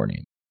in the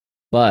morning.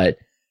 But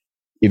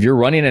if you're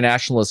running a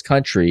nationalist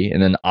country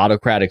in an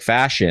autocratic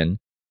fashion,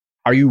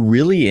 are you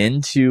really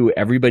into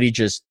everybody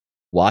just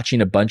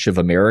watching a bunch of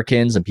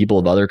Americans and people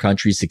of other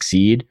countries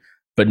succeed,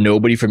 but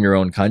nobody from your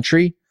own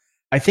country?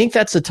 I think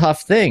that's a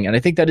tough thing. And I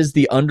think that is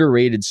the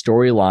underrated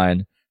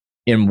storyline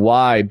in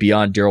why,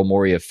 beyond Daryl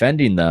Morey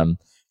offending them,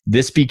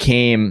 this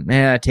became,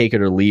 take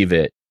it or leave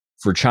it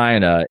for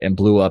China and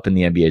blew up in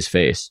the NBA's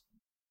face.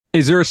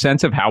 Is there a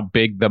sense of how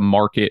big the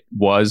market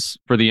was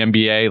for the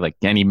NBA? Like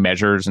any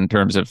measures in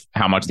terms of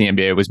how much the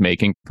NBA was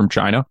making from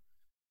China?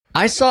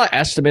 I saw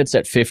estimates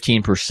at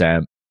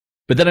 15%,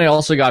 but then I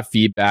also got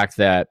feedback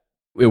that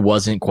it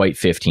wasn't quite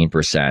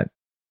 15%.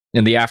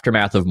 In the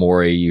aftermath of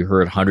Morey, you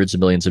heard hundreds of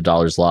millions of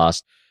dollars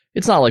lost.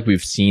 It's not like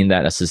we've seen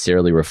that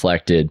necessarily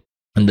reflected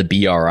in the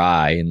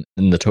BRI and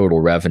in the total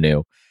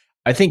revenue.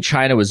 I think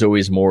China was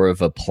always more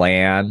of a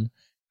plan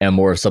and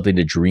more of something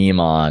to dream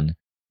on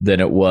than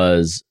it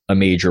was a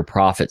major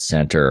profit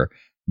center,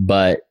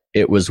 but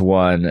it was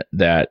one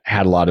that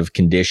had a lot of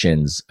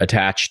conditions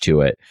attached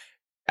to it.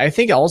 I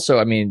think also,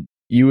 I mean,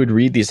 you would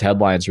read these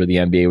headlines where the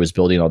NBA was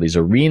building all these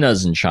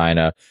arenas in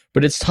China,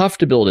 but it's tough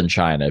to build in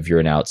China if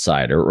you're an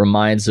outsider. It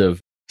reminds of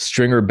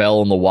Stringer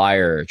Bell and The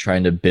Wire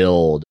trying to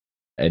build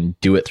and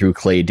do it through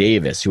Clay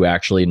Davis, who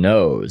actually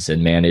knows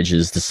and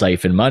manages to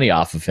siphon money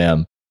off of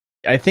him.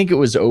 I think it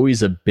was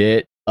always a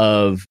bit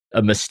of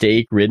a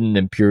mistake-ridden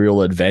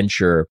imperial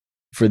adventure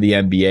for the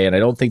NBA, and I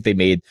don't think they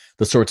made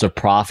the sorts of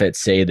profits,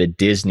 say, that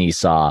Disney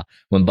saw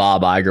when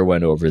Bob Iger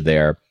went over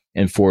there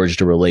and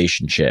forged a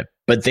relationship.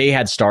 But they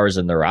had stars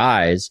in their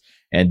eyes,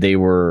 and they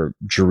were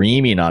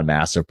dreaming on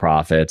massive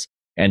profits.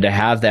 And to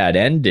have that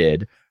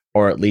ended,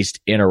 or at least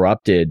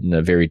interrupted in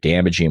a very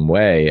damaging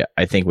way,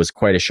 I think was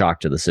quite a shock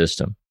to the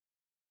system.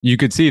 You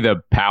could see the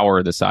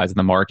power, the size of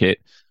the market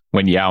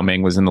when Yao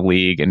Ming was in the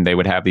league, and they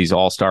would have these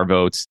all-star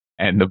votes,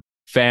 and the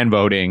fan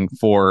voting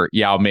for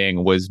Yao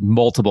Ming was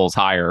multiples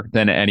higher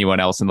than anyone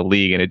else in the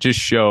league. And it just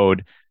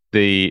showed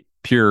the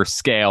pure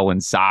scale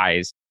and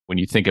size when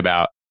you think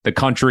about the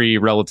country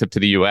relative to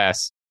the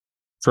US,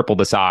 triple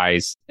the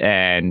size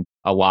and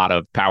a lot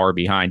of power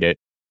behind it.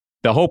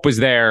 The hope was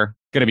there.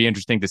 Going to be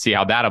interesting to see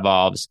how that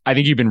evolves. I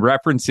think you've been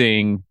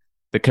referencing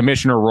the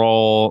commissioner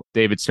role,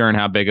 David Stern,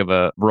 how big of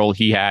a role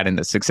he had in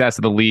the success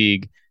of the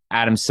league.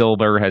 Adam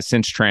Silver has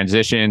since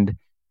transitioned,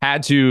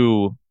 had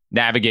to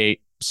navigate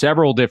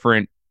several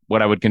different,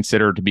 what I would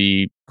consider to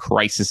be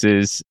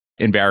crises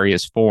in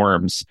various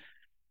forms.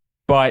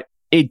 But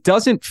it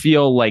doesn't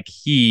feel like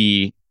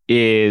he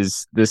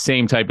is the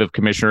same type of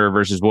commissioner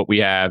versus what we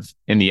have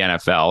in the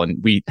NFL.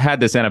 And we had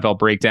this NFL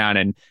breakdown,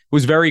 and it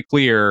was very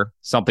clear,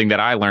 something that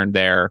I learned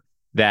there,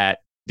 that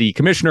the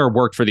commissioner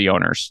worked for the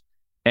owners.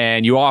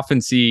 And you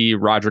often see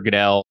Roger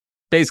Goodell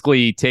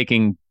basically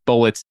taking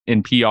bullets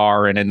in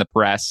PR and in the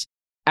press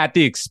at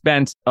the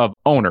expense of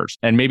owners.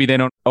 And maybe they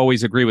don't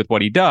always agree with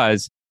what he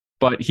does,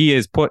 but he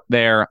is put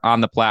there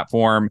on the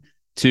platform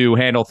to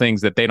handle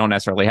things that they don't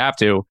necessarily have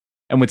to.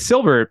 And with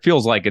Silver, it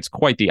feels like it's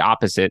quite the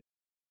opposite.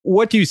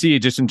 What do you see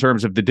just in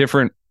terms of the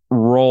different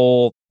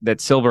role that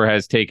Silver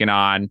has taken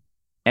on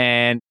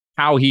and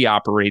how he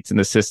operates in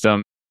the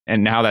system,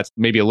 and how that's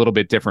maybe a little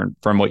bit different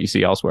from what you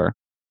see elsewhere?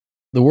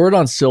 The word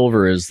on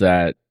Silver is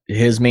that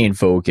his main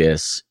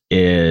focus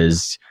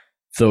is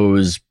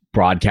those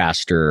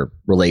broadcaster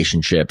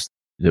relationships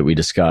that we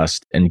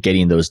discussed and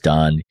getting those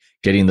done,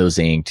 getting those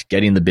inked,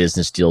 getting the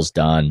business deals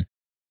done.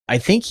 I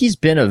think he's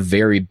been a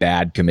very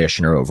bad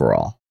commissioner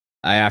overall.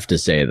 I have to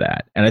say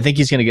that. And I think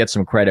he's going to get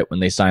some credit when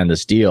they sign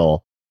this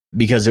deal,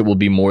 because it will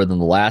be more than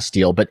the last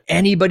deal. But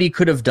anybody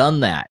could have done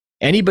that.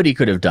 Anybody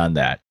could have done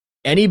that.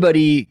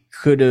 Anybody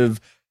could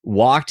have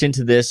walked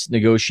into this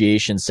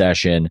negotiation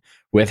session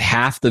with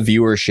half the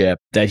viewership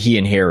that he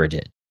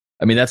inherited.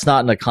 I mean, that's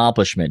not an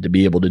accomplishment to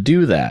be able to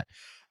do that.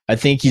 I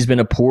think he's been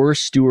a poor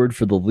steward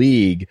for the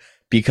league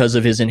because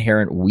of his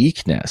inherent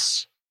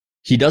weakness.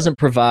 He doesn't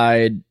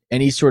provide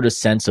any sort of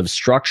sense of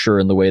structure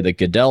in the way that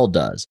Goodell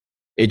does.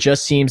 It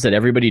just seems that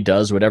everybody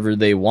does whatever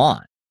they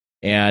want.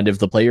 And if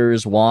the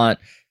players want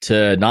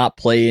to not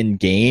play in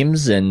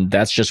games, and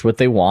that's just what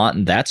they want,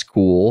 and that's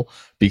cool,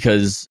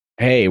 because,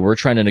 hey, we're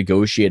trying to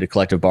negotiate a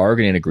collective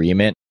bargaining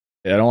agreement.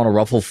 I don't want to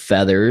ruffle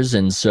feathers.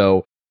 And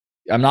so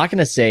I'm not going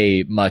to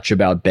say much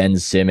about Ben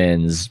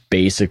Simmons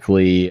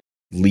basically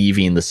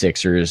leaving the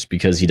Sixers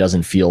because he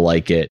doesn't feel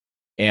like it.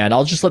 And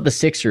I'll just let the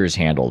Sixers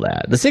handle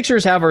that. The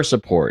Sixers have our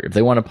support. If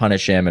they want to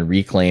punish him and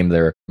reclaim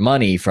their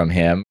money from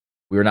him,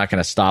 we're not going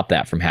to stop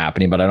that from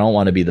happening, but I don't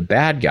want to be the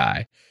bad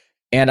guy.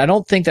 And I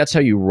don't think that's how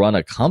you run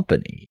a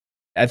company.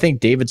 I think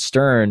David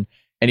Stern,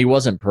 and he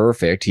wasn't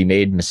perfect. He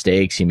made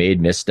mistakes. He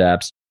made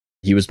missteps.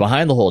 He was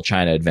behind the whole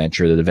China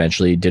adventure that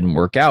eventually didn't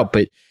work out,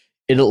 but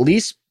it at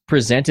least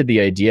presented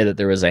the idea that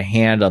there was a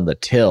hand on the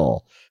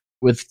till.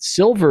 With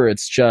Silver,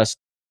 it's just,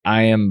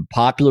 I am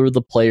popular with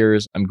the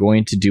players. I'm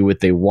going to do what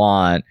they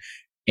want.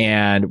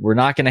 And we're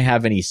not going to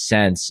have any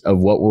sense of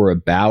what we're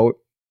about,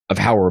 of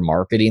how we're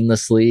marketing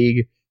this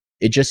league.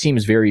 It just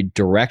seems very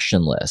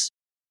directionless.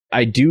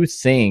 I do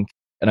think,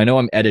 and I know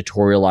I'm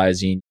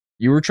editorializing,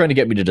 you were trying to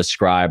get me to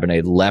describe, and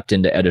I leapt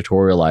into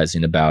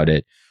editorializing about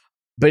it.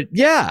 But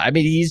yeah, I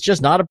mean, he's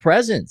just not a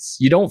presence.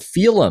 You don't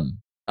feel him.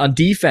 On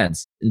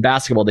defense, in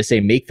basketball, they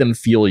say, make them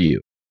feel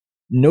you.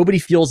 Nobody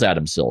feels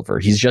Adam Silver.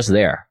 He's just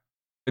there.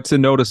 It's a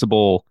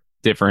noticeable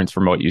difference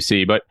from what you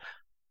see, but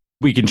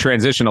we can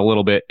transition a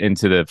little bit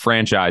into the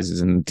franchises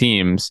and the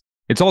teams.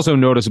 It's also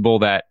noticeable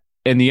that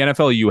in the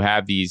NFL, you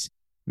have these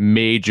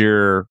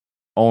major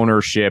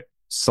ownership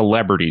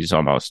celebrities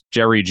almost.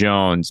 Jerry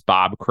Jones,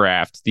 Bob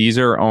Kraft. These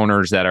are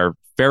owners that are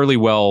fairly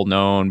well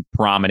known,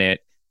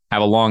 prominent,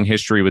 have a long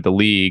history with the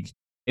league.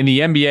 In the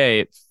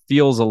NBA, it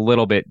feels a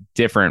little bit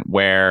different,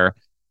 where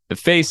the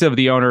face of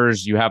the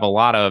owners, you have a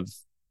lot of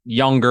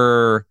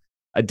younger,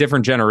 a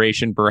different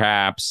generation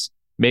perhaps,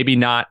 maybe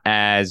not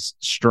as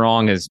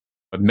strong as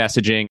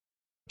messaging.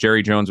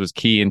 Jerry Jones was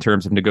key in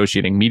terms of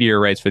negotiating media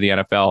rights for the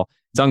NFL.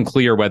 It's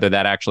unclear whether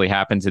that actually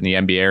happens in the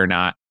NBA or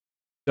not.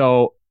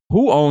 So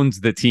who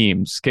owns the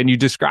teams? Can you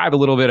describe a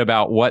little bit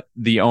about what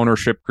the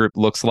ownership group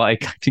looks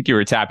like? I think you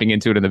were tapping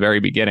into it in the very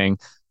beginning,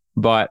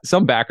 but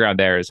some background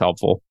there is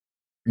helpful.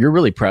 You're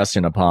really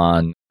pressing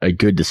upon a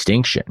good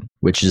distinction,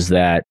 which is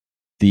that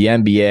the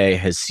NBA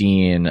has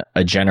seen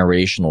a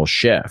generational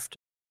shift.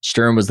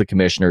 Stern was the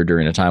commissioner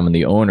during a time when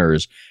the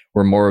owners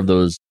were more of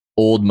those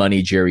old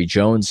money Jerry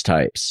Jones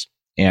types,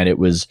 and it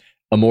was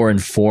a more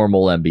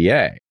informal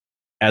NBA.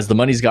 As the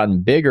money's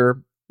gotten bigger,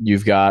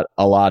 you've got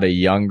a lot of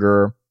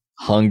younger,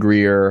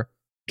 hungrier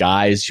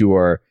guys who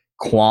are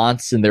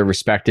quants in their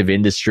respective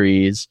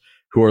industries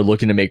who are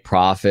looking to make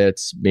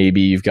profits.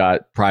 Maybe you've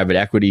got private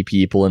equity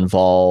people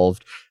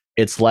involved.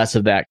 It's less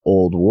of that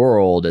old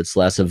world. It's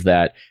less of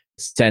that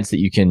sense that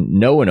you can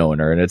know an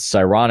owner. And it's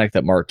ironic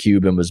that Mark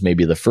Cuban was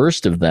maybe the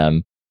first of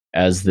them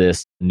as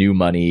this new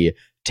money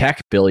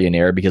tech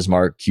billionaire because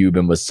Mark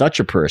Cuban was such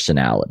a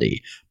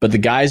personality. But the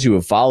guys who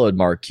have followed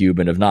Mark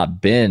Cuban have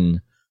not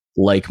been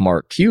like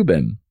Mark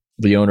Cuban,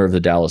 the owner of the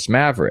Dallas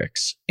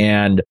Mavericks.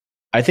 And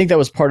I think that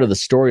was part of the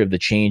story of the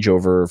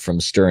changeover from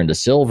Stern to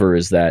Silver,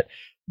 is that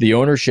the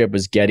ownership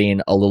was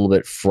getting a little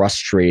bit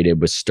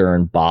frustrated with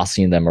Stern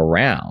bossing them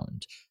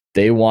around.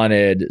 They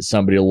wanted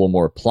somebody a little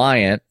more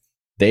pliant.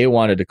 They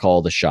wanted to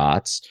call the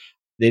shots.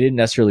 They didn't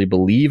necessarily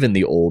believe in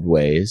the old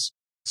ways.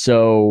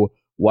 So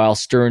while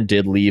Stern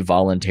did leave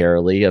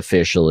voluntarily,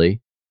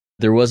 officially,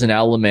 there was an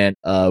element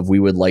of we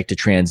would like to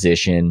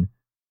transition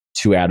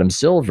to Adam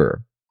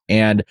Silver.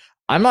 And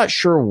I'm not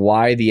sure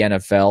why the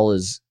NFL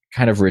has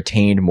kind of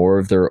retained more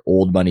of their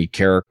old money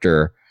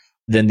character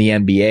than the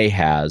NBA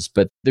has,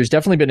 but there's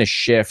definitely been a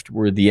shift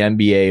where the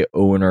NBA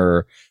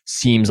owner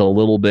seems a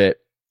little bit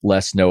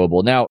less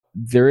knowable. Now,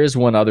 there is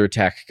one other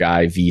tech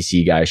guy,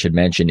 VC guy I should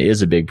mention,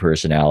 is a big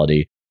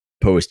personality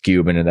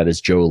post-Cuban, and that is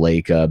Joe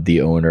Lacob,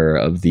 the owner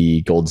of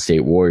the Golden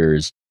State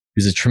Warriors,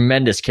 who's a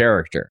tremendous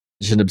character.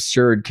 He's an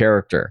absurd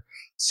character.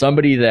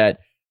 Somebody that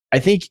I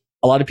think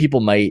a lot of people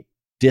might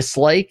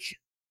dislike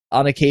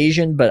on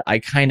occasion, but I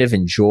kind of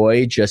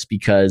enjoy just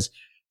because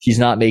he's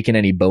not making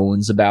any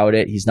bones about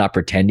it. He's not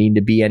pretending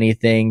to be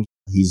anything.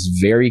 He's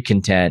very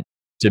content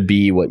to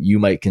be what you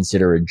might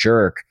consider a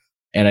jerk.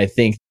 And I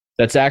think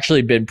that's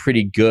actually been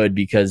pretty good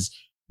because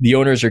the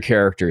owners are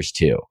characters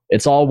too.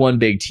 It's all one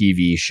big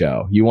TV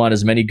show. You want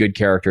as many good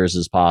characters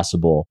as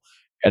possible.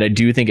 And I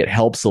do think it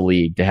helps the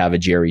league to have a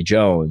Jerry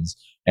Jones,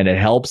 and it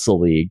helps the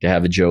league to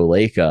have a Joe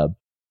Lacob.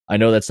 I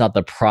know that's not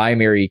the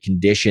primary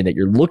condition that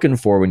you're looking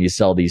for when you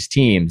sell these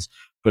teams,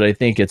 but I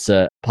think it's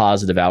a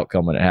positive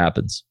outcome when it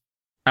happens.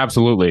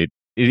 Absolutely.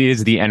 It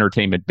is the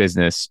entertainment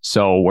business.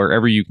 So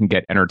wherever you can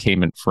get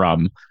entertainment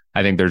from,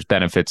 I think there's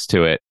benefits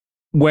to it.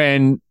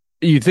 When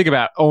you think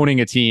about owning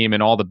a team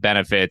and all the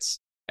benefits,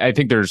 I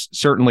think there's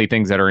certainly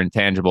things that are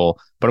intangible.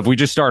 But if we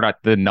just start at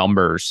the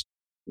numbers,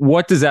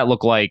 what does that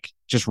look like?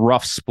 Just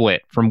rough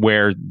split from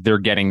where they're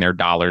getting their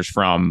dollars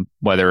from,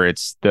 whether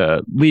it's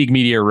the league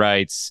media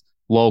rights,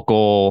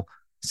 local,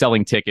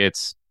 selling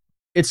tickets.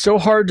 It's so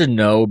hard to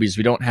know because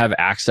we don't have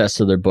access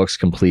to their books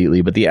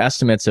completely, but the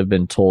estimates have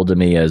been told to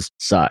me as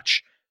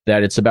such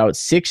that it's about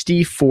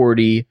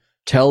 60-40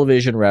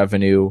 television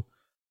revenue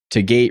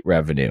to gate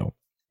revenue.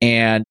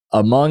 And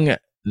among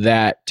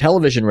that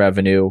television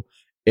revenue,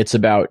 it's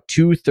about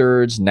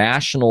 2/3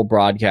 national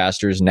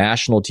broadcasters,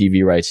 national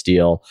TV rights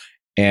deal,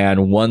 and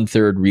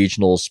 1/3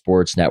 regional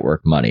sports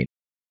network money.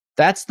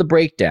 That's the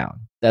breakdown.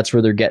 That's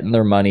where they're getting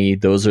their money.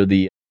 Those are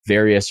the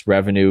various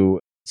revenue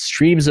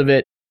streams of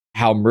it.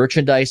 How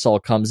merchandise all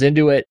comes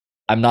into it,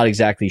 I'm not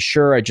exactly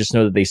sure. I just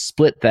know that they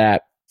split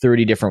that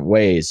 30 different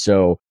ways.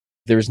 So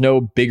there's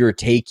no bigger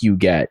take you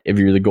get if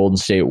you're the Golden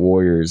State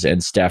Warriors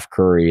and Steph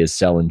Curry is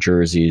selling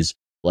jerseys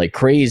like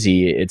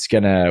crazy. It's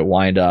going to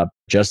wind up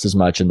just as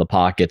much in the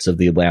pockets of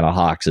the Atlanta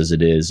Hawks as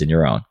it is in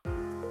your own.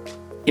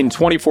 In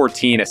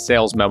 2014, a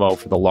sales memo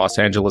for the Los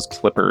Angeles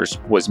Clippers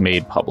was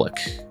made public.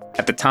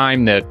 At the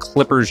time, the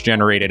Clippers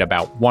generated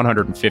about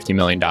 $150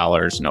 million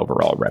in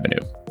overall revenue.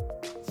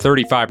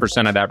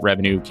 35% of that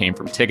revenue came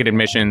from ticket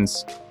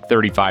admissions,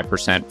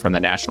 35% from the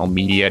national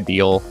media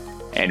deal,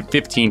 and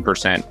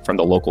 15% from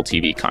the local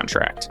TV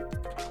contract.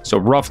 So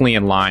roughly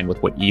in line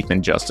with what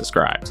Ethan just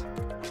described.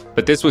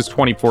 But this was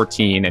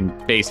 2014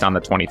 and based on the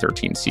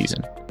 2013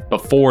 season,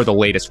 before the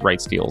latest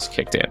rights deals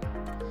kicked in.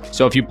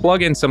 So if you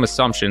plug in some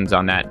assumptions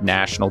on that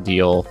national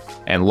deal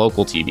and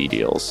local TV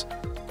deals,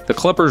 the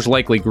Clippers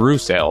likely grew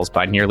sales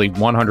by nearly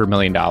 $100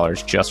 million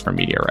just from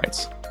media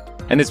rights.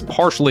 And this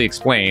partially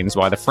explains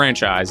why the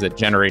franchise that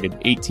generated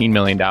 $18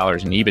 million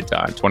in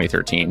EBITDA in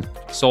 2013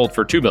 sold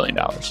for $2 billion.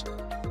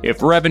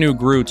 If revenue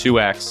grew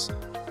 2x,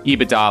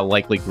 EBITDA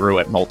likely grew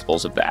at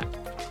multiples of that.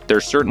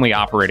 There's certainly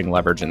operating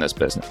leverage in this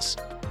business.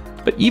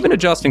 But even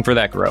adjusting for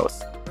that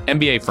growth,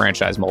 NBA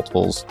franchise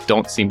multiples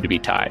don't seem to be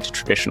tied to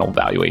traditional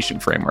valuation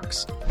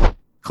frameworks.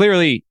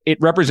 Clearly, it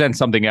represents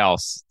something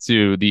else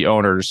to the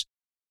owners.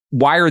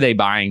 Why are they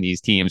buying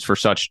these teams for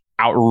such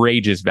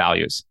outrageous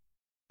values?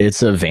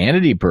 It's a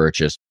vanity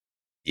purchase.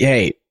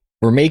 Hey,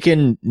 we're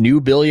making new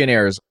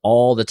billionaires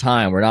all the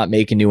time. We're not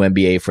making new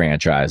NBA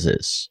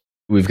franchises.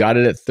 We've got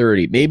it at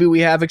 30. Maybe we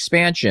have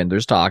expansion.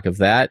 There's talk of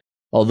that,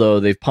 although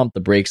they've pumped the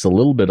brakes a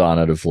little bit on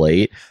it of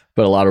late,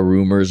 but a lot of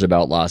rumors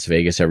about Las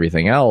Vegas,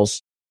 everything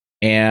else.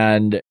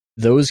 And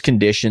those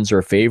conditions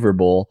are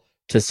favorable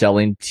to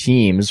selling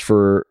teams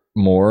for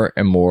more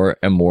and more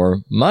and more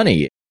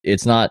money.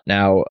 It's not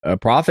now a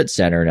profit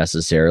center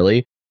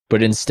necessarily,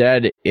 but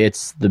instead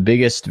it's the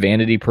biggest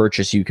vanity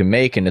purchase you can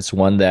make. And it's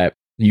one that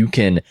you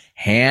can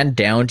hand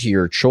down to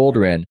your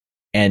children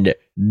and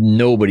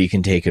nobody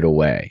can take it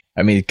away.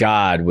 I mean,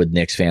 God, would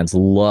Knicks fans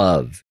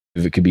love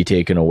if it could be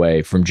taken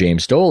away from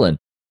James Dolan,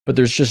 but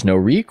there's just no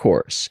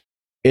recourse.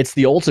 It's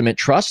the ultimate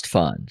trust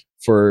fund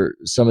for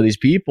some of these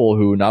people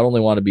who not only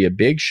want to be a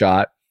big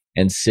shot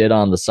and sit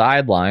on the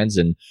sidelines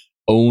and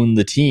own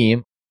the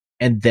team.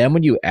 And then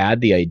when you add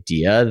the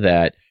idea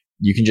that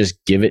you can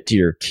just give it to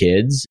your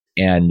kids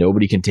and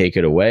nobody can take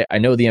it away. I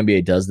know the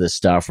NBA does this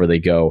stuff where they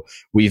go,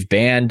 we've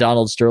banned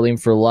Donald Sterling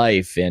for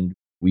life and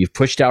we've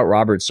pushed out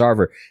Robert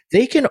Sarver.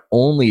 They can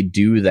only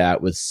do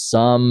that with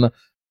some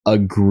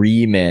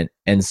agreement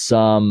and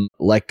some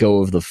let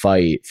go of the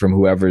fight from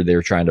whoever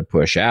they're trying to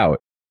push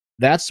out.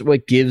 That's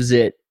what gives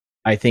it,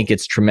 I think,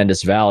 its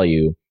tremendous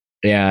value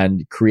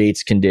and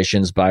creates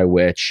conditions by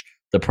which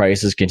the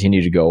prices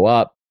continue to go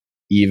up,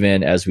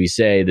 even as we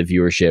say, the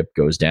viewership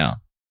goes down.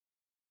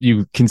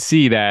 You can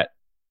see that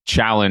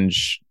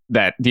challenge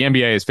that the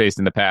NBA has faced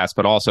in the past,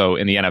 but also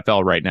in the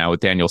NFL right now with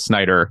Daniel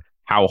Snyder,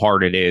 how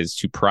hard it is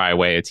to pry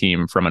away a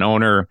team from an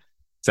owner.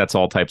 Sets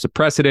all types of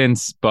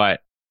precedents,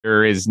 but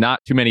there is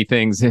not too many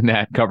things in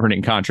that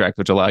governing contract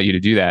which allow you to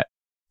do that.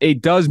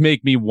 It does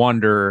make me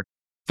wonder,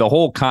 the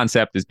whole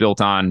concept is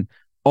built on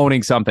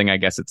owning something. I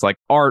guess it's like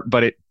art,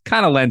 but it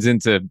kind of lends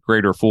into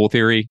greater fool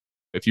theory.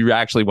 If you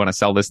actually want to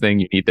sell this thing,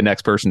 you need the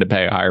next person to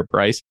pay a higher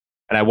price.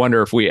 And I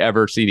wonder if we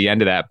ever see the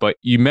end of that. But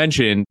you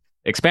mentioned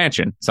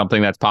expansion,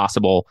 something that's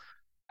possible.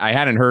 I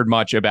hadn't heard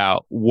much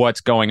about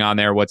what's going on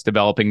there, what's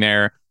developing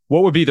there.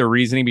 What would be the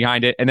reasoning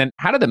behind it? And then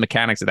how do the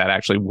mechanics of that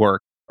actually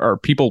work? Are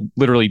people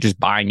literally just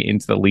buying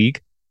into the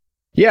league?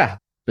 Yeah,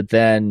 but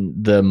then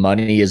the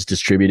money is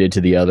distributed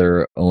to the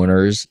other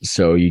owners.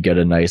 So you get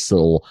a nice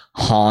little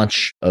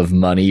haunch of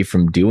money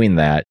from doing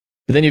that.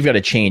 But then you've got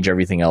to change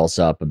everything else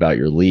up about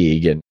your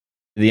league. And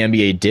the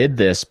NBA did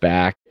this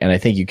back, and I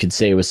think you could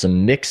say with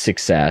some mixed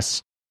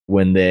success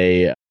when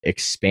they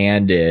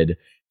expanded.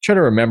 Try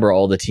to remember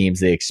all the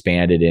teams they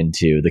expanded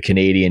into. The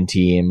Canadian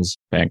teams.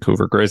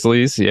 Vancouver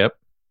Grizzlies, yep.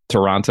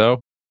 Toronto.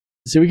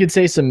 So we could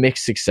say some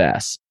mixed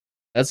success.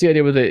 That's the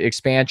idea with the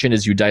expansion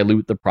is you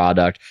dilute the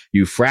product.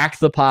 You frack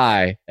the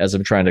pie, as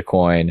I'm trying to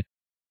coin,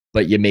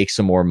 but you make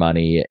some more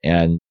money.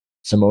 And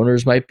some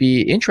owners might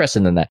be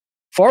interested in that.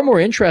 Far more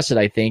interested,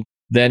 I think,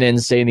 than in,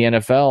 say, in the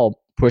NFL,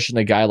 pushing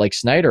a guy like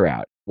Snyder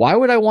out. Why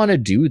would I want to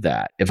do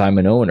that if I'm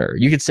an owner?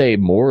 You could say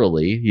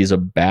morally, he's a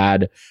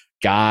bad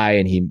guy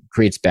and he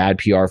creates bad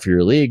PR for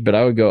your league. But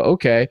I would go,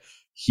 okay,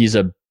 he's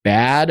a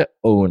bad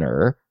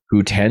owner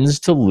who tends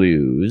to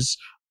lose.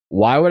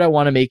 Why would I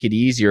want to make it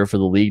easier for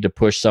the league to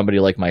push somebody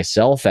like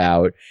myself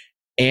out?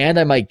 And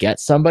I might get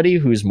somebody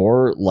who's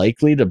more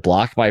likely to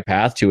block my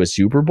path to a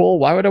Super Bowl.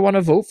 Why would I want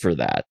to vote for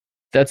that?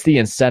 That's the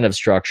incentive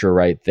structure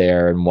right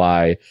there, and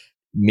why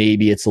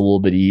maybe it's a little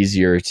bit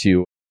easier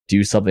to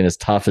do something as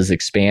tough as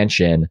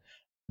expansion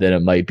than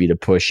it might be to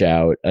push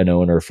out an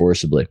owner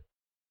forcibly.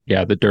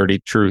 Yeah, the dirty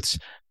truths.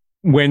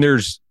 When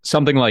there's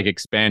something like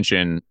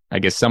expansion, I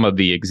guess some of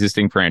the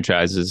existing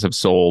franchises have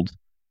sold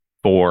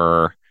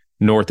for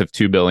north of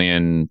 $2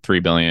 billion,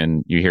 $3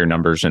 billion. You hear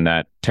numbers in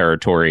that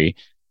territory.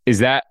 Is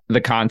that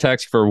the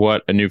context for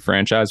what a new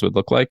franchise would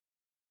look like?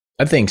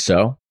 I think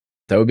so.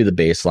 That would be the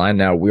baseline.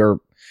 Now, we're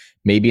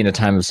maybe in a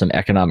time of some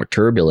economic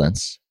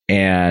turbulence,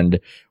 and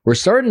we're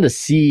starting to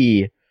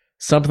see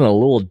something a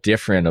little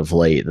different of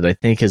late that I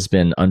think has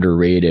been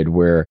underrated,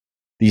 where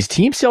these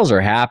team sales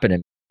are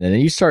happening, and then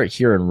you start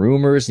hearing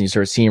rumors and you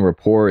start seeing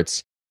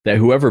reports that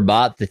whoever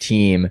bought the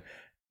team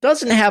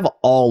doesn't have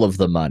all of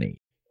the money,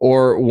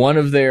 or one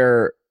of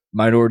their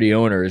minority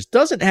owners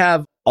doesn't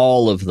have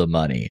all of the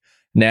money.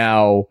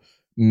 Now,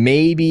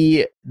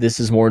 maybe this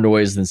is more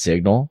noise than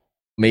signal.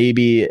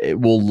 Maybe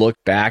we'll look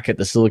back at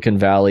the Silicon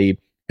Valley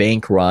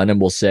bank run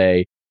and we'll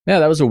say, yeah,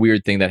 that was a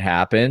weird thing that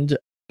happened,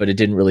 but it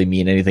didn't really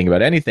mean anything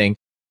about anything.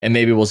 And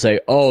maybe we'll say,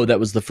 oh,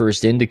 that was the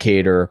first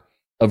indicator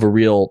of a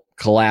real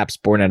collapse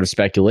born out of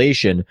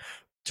speculation.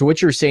 To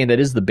what you're saying, that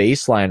is the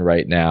baseline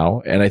right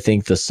now. And I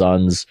think the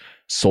Suns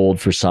sold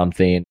for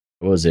something,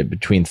 what was it,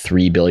 between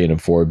 3 billion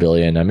and 4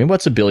 billion. I mean,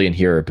 what's a billion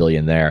here, a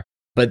billion there?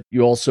 But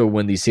you also,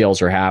 when these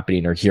sales are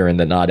happening, are hearing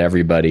that not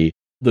everybody,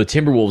 the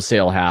Timberwolves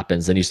sale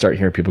happens, and you start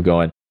hearing people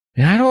going,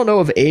 I don't know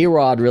if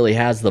A-Rod really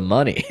has the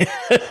money.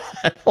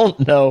 I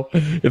don't know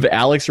if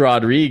Alex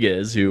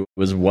Rodriguez, who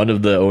was one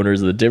of the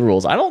owners of the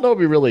Timberwolves, I don't know if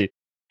he really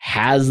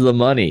has the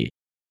money.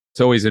 It's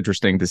always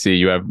interesting to see.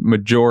 You have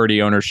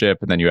majority ownership,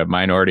 and then you have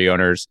minority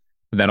owners.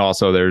 And then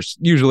also there's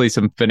usually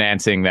some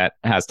financing that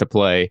has to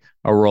play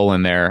a role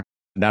in there.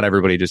 Not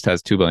everybody just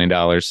has $2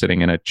 billion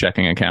sitting in a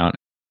checking account.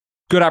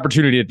 Good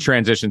opportunity to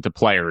transition to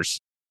players.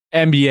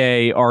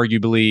 NBA,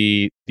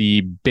 arguably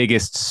the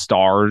biggest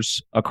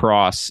stars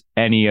across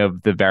any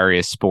of the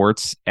various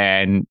sports.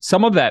 And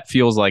some of that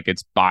feels like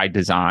it's by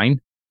design.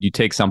 You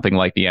take something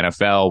like the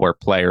NFL, where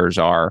players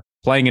are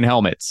playing in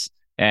helmets,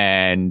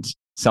 and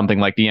something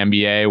like the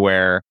NBA,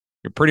 where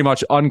you're pretty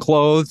much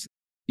unclothed.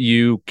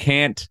 You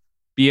can't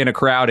be in a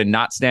crowd and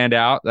not stand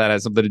out. That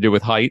has something to do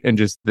with height and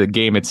just the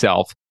game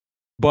itself.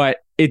 But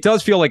it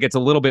does feel like it's a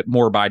little bit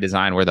more by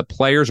design, where the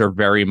players are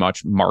very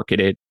much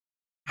marketed.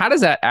 How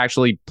does that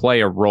actually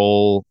play a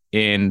role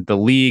in the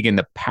league and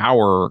the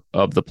power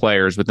of the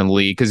players within the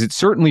league? Because it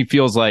certainly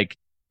feels like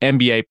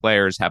NBA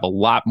players have a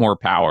lot more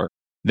power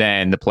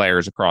than the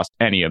players across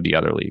any of the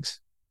other leagues.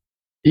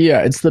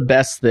 Yeah, it's the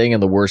best thing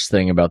and the worst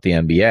thing about the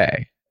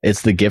NBA.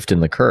 It's the gift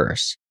and the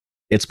curse.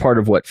 It's part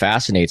of what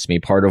fascinates me,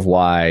 part of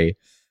why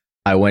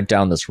I went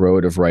down this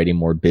road of writing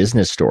more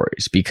business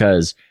stories,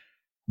 because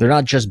they're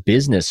not just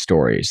business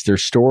stories. They're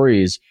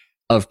stories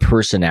of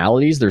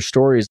personalities. They're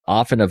stories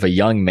often of a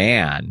young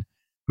man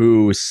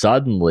who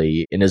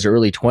suddenly in his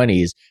early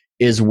 20s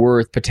is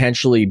worth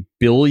potentially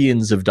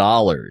billions of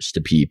dollars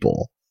to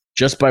people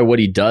just by what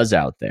he does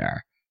out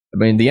there. I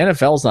mean, the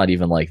NFL's not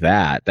even like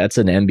that. That's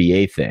an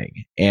NBA thing.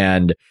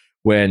 And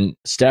when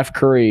Steph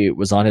Curry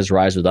was on his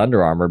rise with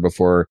Under Armour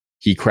before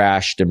he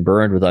crashed and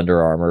burned with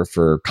Under Armour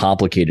for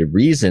complicated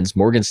reasons,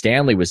 Morgan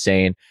Stanley was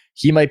saying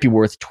he might be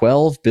worth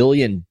 $12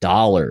 billion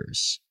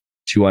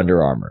to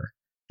Under Armour,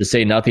 to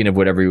say nothing of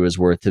whatever he was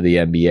worth to the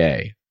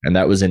NBA. And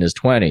that was in his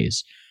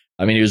 20s.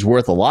 I mean, he was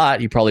worth a lot.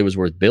 He probably was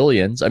worth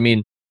billions. I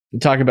mean,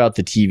 talk about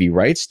the TV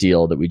rights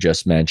deal that we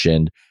just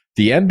mentioned.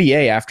 The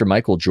NBA after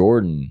Michael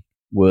Jordan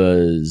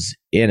was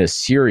in a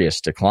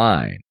serious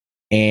decline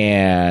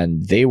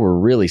and they were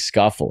really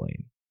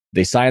scuffling.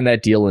 They signed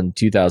that deal in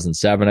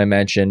 2007, I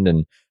mentioned.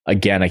 And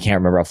again, I can't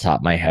remember off the top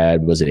of my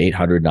head. Was it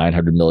 800,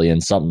 900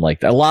 million, something like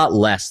that? A lot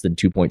less than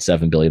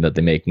 2.7 billion that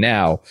they make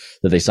now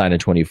that they signed in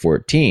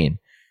 2014.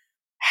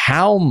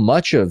 How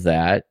much of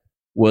that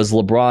was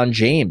LeBron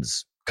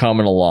James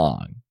coming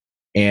along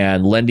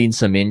and lending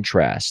some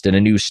interest and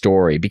a new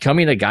story,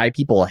 becoming a guy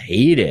people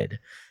hated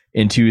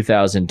in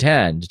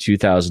 2010 to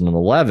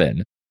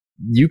 2011?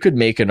 You could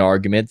make an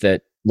argument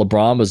that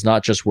LeBron was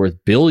not just worth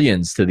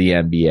billions to the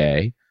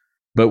NBA,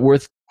 but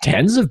worth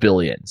tens of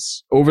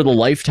billions over the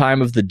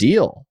lifetime of the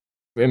deal.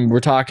 And we're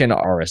talking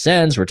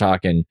RSNs, we're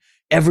talking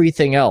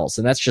everything else.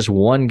 And that's just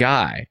one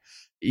guy.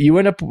 You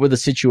end up with a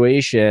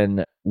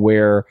situation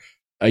where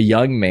a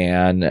young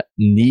man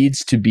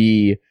needs to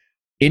be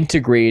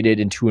integrated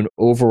into an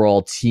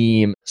overall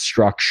team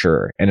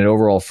structure and an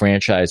overall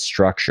franchise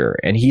structure.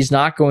 And he's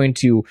not going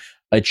to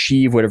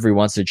achieve whatever he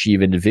wants to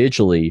achieve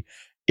individually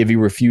if he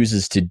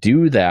refuses to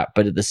do that.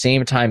 But at the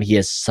same time, he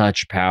has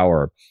such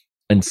power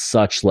and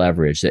such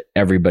leverage that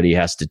everybody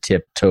has to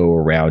tiptoe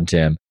around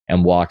him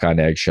and walk on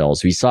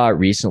eggshells. We saw it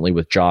recently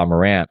with Ja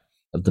Morant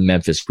of the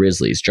Memphis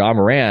Grizzlies. Ja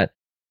Morant,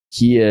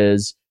 he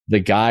is the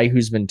guy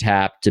who's been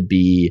tapped to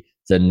be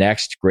the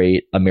next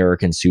great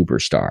American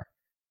superstar.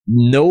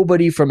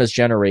 Nobody from his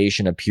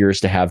generation appears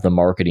to have the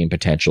marketing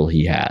potential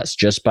he has,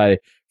 just by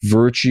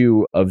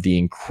virtue of the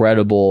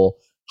incredible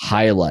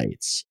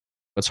highlights.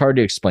 It's hard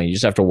to explain. You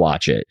just have to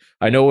watch it.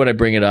 I know when I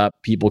bring it up,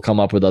 people come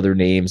up with other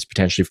names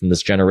potentially from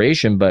this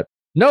generation, but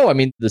no, I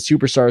mean, the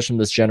superstars from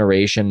this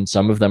generation,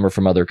 some of them are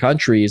from other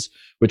countries,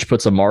 which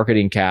puts a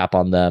marketing cap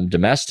on them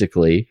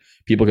domestically.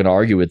 People can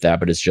argue with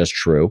that, but it's just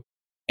true.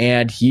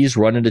 And he's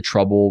run into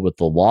trouble with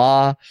the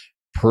law,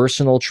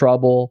 personal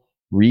trouble,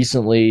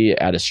 recently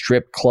at a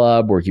strip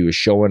club where he was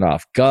showing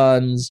off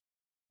guns.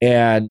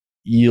 And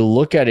you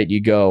look at it, you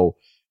go,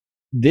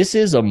 this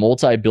is a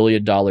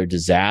multi-billion-dollar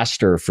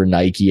disaster for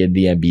Nike and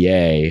the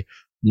NBA.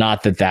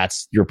 Not that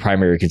that's your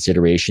primary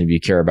consideration if you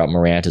care about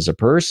Morant as a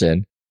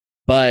person,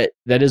 but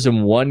that is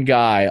in one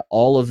guy,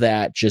 all of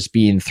that just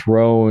being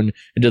thrown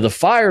into the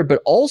fire.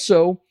 But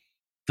also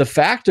the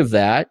fact of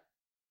that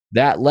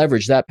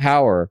leverage, that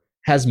power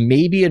has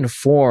maybe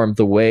informed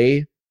the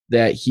way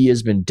that he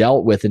has been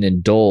dealt with and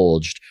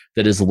indulged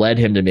that has led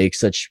him to make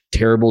such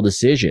terrible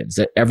decisions,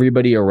 that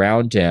everybody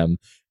around him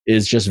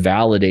is just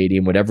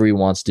validating whatever he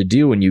wants to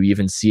do. And you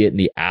even see it in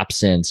the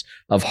absence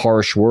of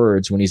harsh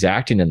words when he's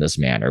acting in this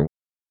manner.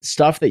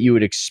 Stuff that you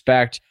would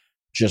expect,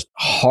 just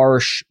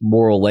harsh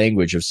moral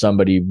language of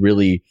somebody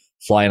really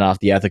flying off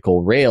the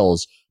ethical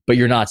rails, but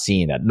you're not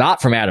seeing that.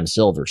 Not from Adam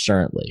Silver,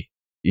 certainly.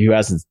 Who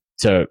hasn't,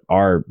 to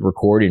our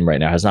recording right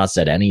now, has not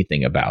said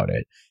anything about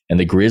it. And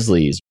the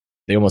Grizzlies,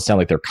 they almost sound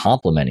like they're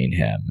complimenting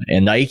him.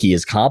 And Nike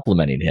is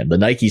complimenting him. The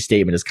Nike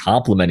statement is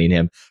complimenting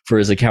him for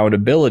his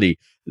accountability.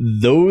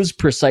 Those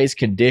precise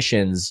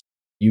conditions,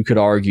 you could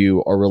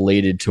argue, are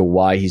related to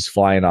why he's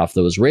flying off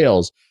those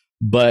rails.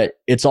 But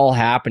it's all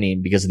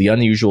happening because of the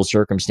unusual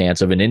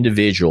circumstance of an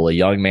individual, a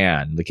young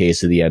man, in the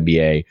case of the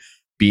NBA,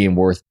 being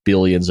worth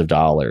billions of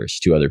dollars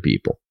to other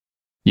people.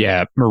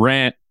 Yeah,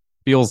 Morant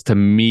feels to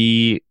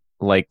me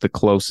like the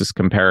closest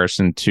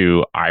comparison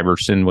to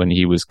Iverson when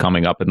he was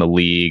coming up in the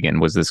league and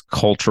was this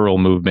cultural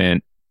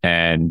movement.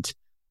 And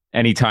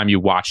anytime you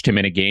watched him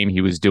in a game,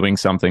 he was doing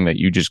something that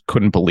you just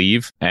couldn't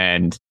believe.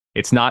 And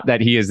it's not that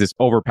he has this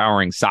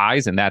overpowering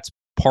size, and that's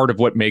part of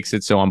what makes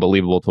it so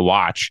unbelievable to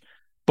watch.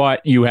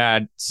 But you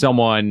had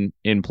someone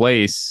in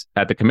place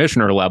at the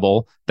commissioner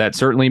level that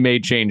certainly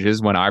made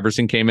changes when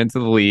Iverson came into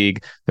the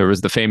league. There was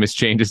the famous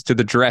changes to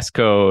the dress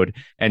code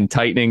and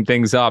tightening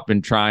things up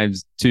and trying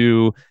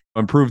to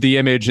improve the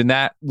image. And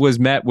that was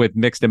met with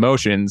mixed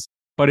emotions.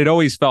 But it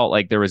always felt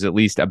like there was at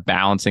least a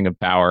balancing of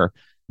power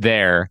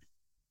there.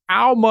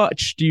 How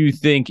much do you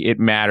think it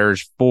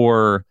matters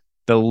for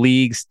the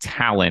league's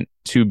talent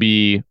to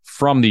be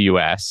from the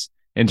U.S.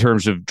 in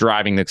terms of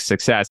driving the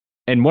success?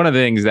 And one of the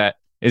things that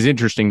is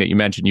interesting that you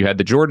mentioned, you had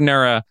the Jordan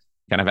era,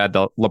 kind of had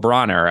the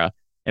LeBron era.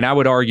 And I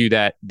would argue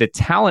that the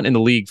talent in the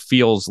league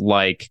feels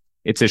like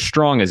it's as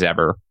strong as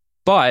ever.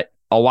 But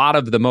a lot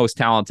of the most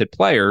talented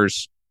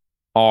players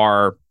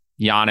are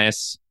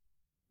Giannis,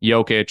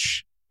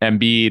 Jokic,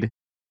 Embiid.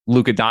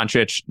 Luka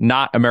Doncic,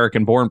 not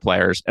American-born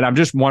players. And I'm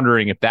just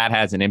wondering if that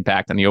has an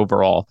impact on the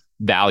overall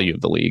value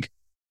of the league.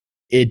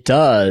 It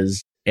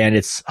does, and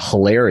it's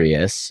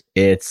hilarious.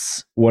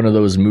 It's one of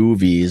those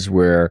movies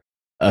where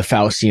a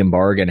Faustian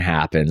bargain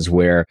happens,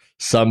 where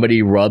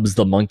somebody rubs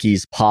the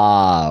monkey's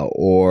paw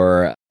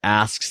or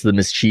asks the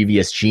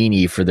mischievous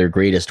genie for their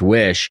greatest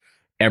wish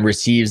and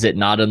receives it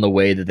not in the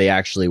way that they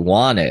actually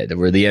wanted,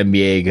 where the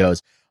NBA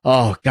goes,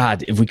 oh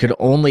God, if we could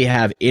only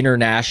have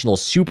international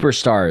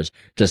superstars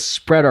to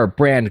spread our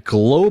brand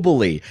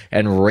globally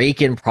and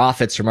rake in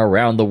profits from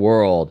around the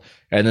world.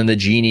 And then the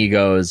genie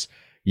goes,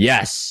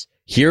 yes,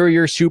 here are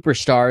your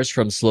superstars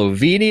from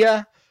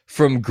Slovenia,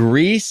 from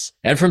Greece,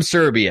 and from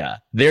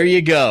Serbia. There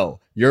you go.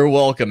 You're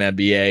welcome,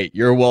 NBA.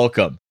 You're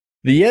welcome.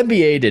 The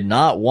NBA did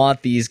not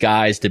want these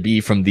guys to be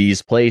from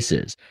these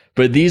places,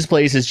 but these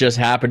places just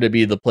happen to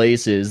be the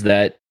places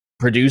that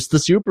produce the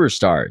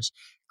superstars.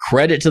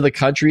 Credit to the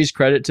countries,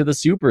 credit to the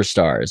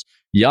superstars.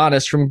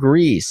 Giannis from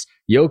Greece,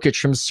 Jokic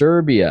from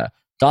Serbia,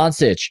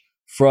 Doncic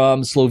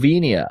from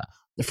Slovenia.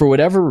 For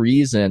whatever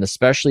reason,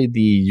 especially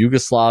the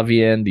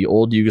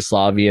old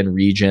Yugoslavian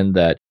region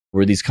that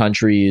where these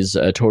countries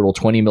total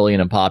 20 million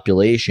in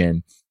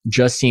population,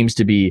 just seems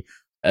to be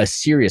a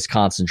serious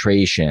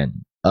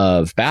concentration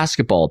of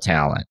basketball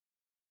talent.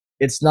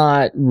 It's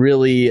not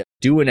really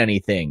doing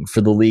anything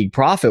for the league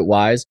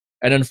profit-wise.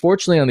 And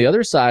unfortunately, on the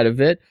other side of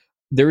it,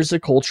 there's a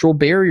cultural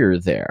barrier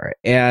there.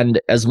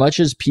 And as much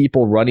as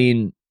people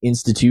running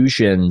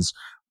institutions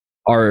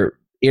are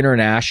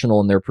international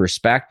in their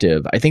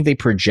perspective, I think they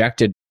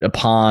project it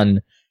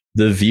upon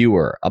the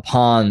viewer,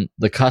 upon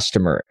the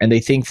customer, and they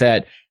think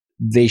that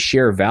they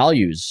share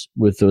values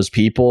with those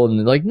people. And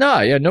they're like,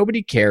 nah, yeah,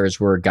 nobody cares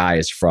where a guy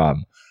is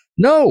from.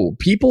 No,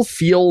 people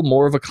feel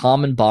more of a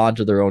common bond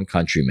to their own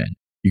countrymen.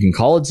 You can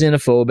call it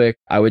xenophobic.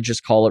 I would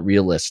just call it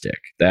realistic,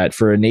 that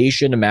for a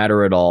nation to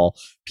matter at all,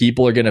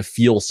 people are going to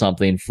feel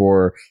something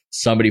for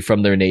somebody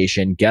from their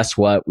nation. Guess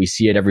what? We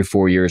see it every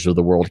 4 years with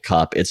the World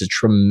Cup. It's a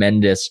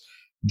tremendous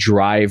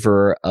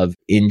driver of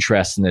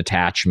interest and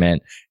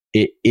attachment.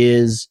 It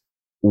is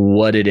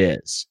what it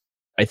is.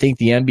 I think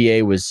the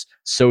NBA was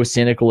so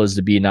cynical as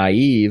to be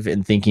naive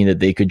in thinking that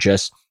they could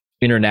just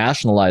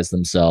internationalize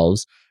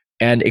themselves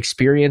and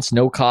experience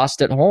no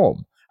cost at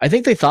home. I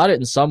think they thought it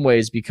in some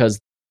ways because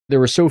there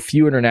were so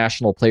few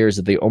international players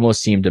that they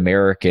almost seemed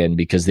American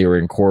because they were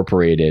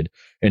incorporated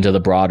into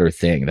the broader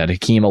thing. That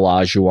Hakeem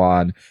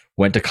Olajuwon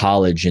went to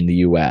college in the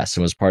US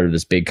and was part of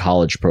this big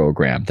college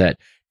program. That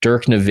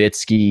Dirk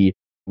Nowitzki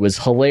was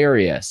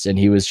hilarious and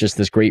he was just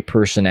this great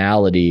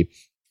personality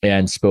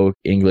and spoke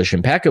English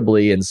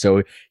impeccably. And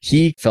so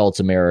he felt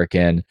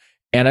American.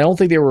 And I don't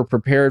think they were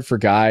prepared for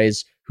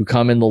guys who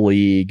come in the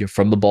league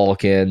from the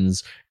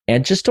Balkans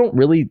and just don't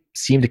really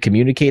seem to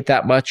communicate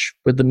that much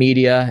with the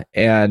media.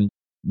 And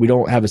we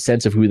don't have a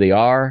sense of who they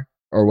are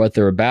or what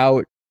they're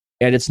about.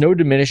 And it's no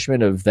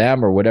diminishment of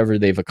them or whatever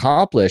they've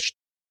accomplished,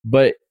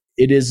 but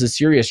it is a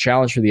serious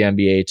challenge for the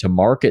NBA to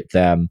market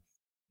them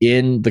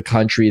in the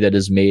country that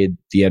has made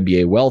the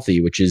NBA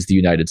wealthy, which is the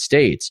United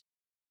States.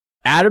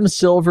 Adam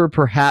Silver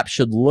perhaps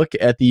should look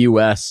at the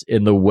US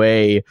in the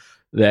way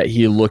that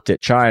he looked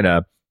at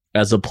China,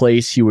 as a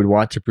place he would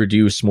want to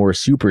produce more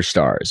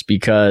superstars,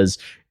 because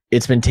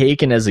it's been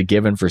taken as a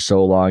given for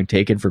so long,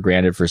 taken for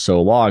granted for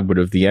so long. But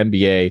if the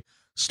NBA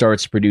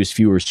starts to produce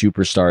fewer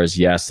superstars,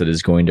 yes, that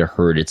is going to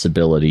hurt its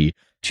ability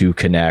to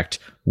connect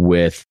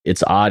with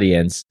its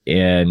audience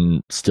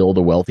in still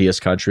the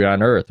wealthiest country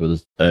on earth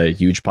with a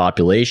huge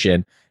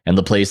population and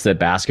the place that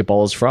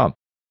basketball is from.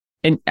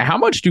 And how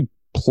much do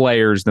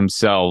players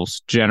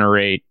themselves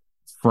generate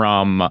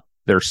from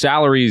their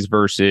salaries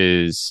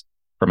versus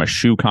from a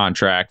shoe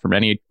contract, from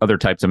any other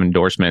types of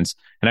endorsements?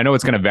 And I know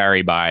it's going to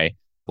vary by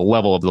the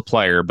level of the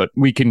player, but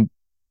we can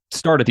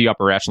start at the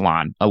upper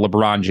echelon, a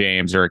LeBron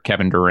James or a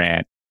Kevin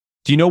Durant.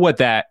 Do you know what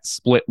that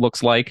split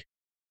looks like?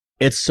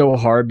 It's so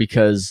hard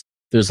because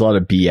there's a lot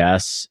of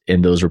BS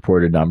in those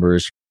reported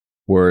numbers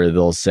where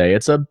they'll say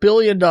it's $1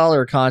 billion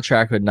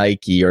contract with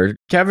Nike, or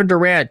Kevin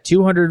Durant,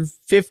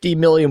 $250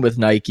 million with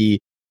Nike.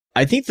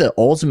 I think the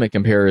ultimate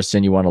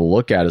comparison you want to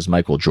look at is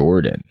Michael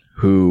Jordan,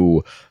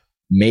 who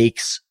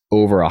makes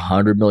over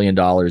 $100 million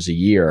a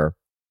year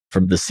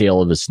from the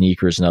sale of his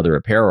sneakers and other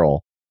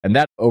apparel. And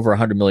that over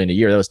 $100 million a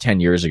year, that was 10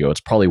 years ago.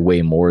 It's probably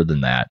way more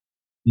than that.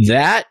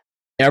 That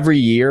every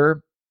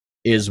year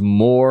is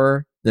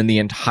more than the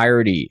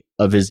entirety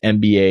of his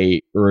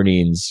NBA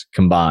earnings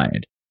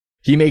combined.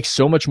 He makes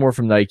so much more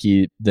from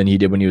Nike than he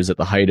did when he was at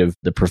the height of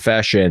the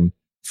profession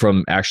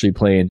from actually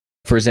playing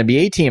for his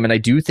NBA team. And I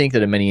do think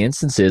that in many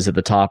instances at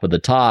the top of the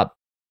top,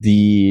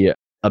 the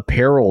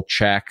apparel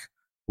check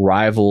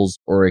rivals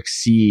or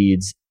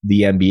exceeds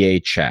the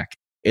NBA check.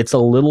 It's a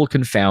little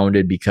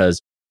confounded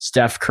because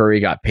Steph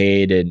Curry got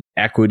paid in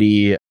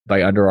equity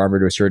by Under Armour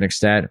to a certain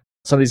extent.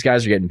 Some of these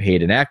guys are getting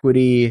paid in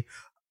equity,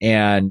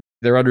 and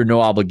they're under no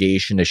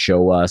obligation to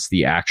show us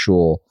the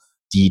actual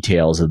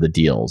details of the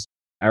deals.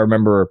 I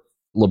remember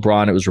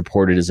LeBron, it was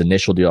reported his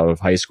initial deal out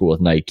of high school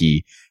with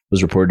Nike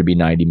was reported to be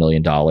 $90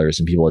 million,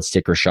 and people had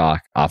sticker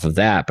shock off of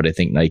that. But I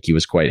think Nike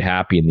was quite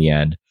happy in the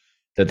end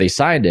that they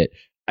signed it.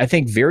 I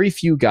think very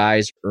few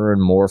guys earn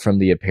more from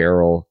the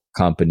apparel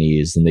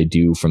companies than they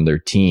do from their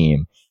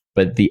team.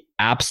 But the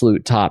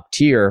absolute top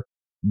tier,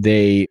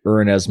 they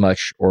earn as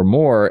much or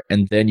more.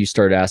 And then you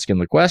start asking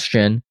the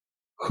question,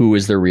 who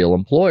is their real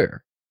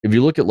employer? If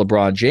you look at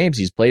LeBron James,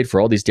 he's played for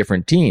all these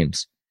different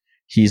teams.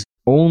 He's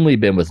only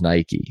been with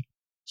Nike.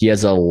 He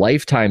has a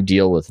lifetime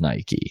deal with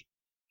Nike.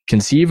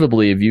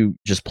 Conceivably, if you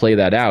just play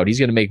that out, he's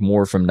going to make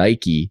more from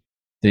Nike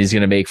than he's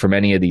going to make from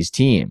any of these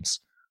teams.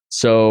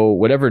 So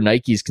whatever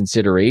Nike's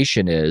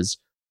consideration is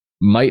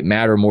might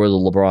matter more to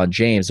LeBron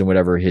James than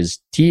whatever his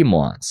team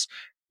wants.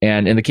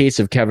 And in the case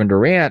of Kevin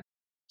Durant,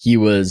 he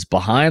was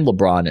behind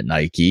LeBron at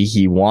Nike.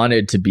 He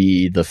wanted to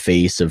be the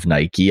face of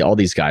Nike. All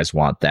these guys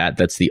want that.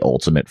 That's the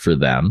ultimate for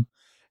them.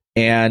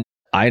 And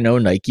I know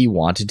Nike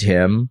wanted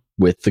him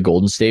with the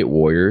Golden State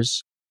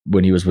Warriors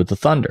when he was with the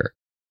Thunder.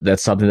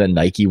 That's something that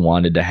Nike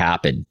wanted to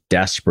happen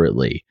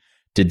desperately.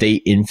 Did they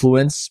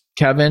influence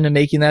Kevin in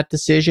making that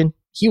decision?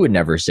 He would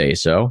never say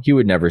so. He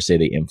would never say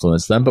they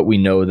influenced them, but we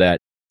know that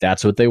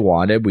that's what they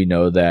wanted. We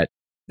know that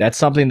that's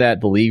something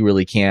that the league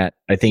really can't,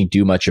 I think,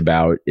 do much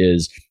about,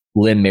 is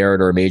Lynn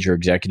Merritt or a major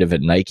executive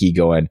at Nike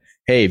going,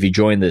 hey, if you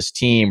join this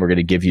team, we're going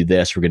to give you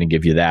this, we're going to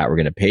give you that, we're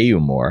going to pay you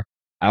more.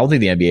 I don't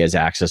think the NBA has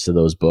access to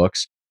those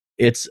books.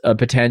 It's a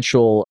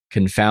potential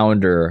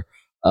confounder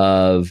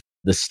of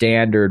the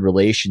standard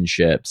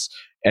relationships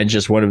and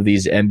just one of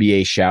these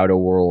NBA shadow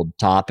world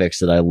topics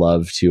that I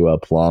love to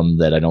plumb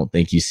that I don't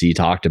think you see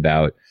talked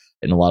about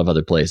in a lot of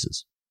other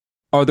places.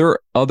 Are there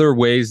other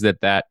ways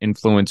that that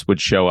influence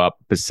would show up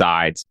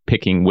besides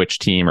picking which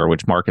team or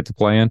which market to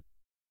play in?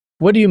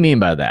 What do you mean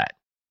by that?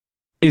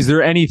 Is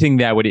there anything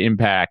that would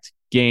impact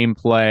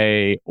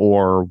gameplay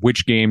or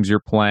which games you're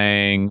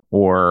playing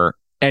or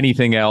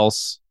anything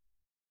else?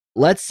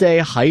 Let's say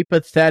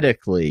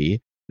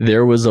hypothetically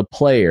there was a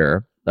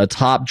player, a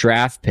top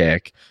draft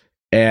pick,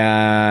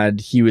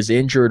 and he was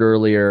injured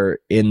earlier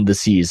in the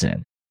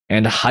season.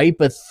 And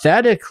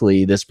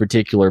hypothetically, this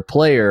particular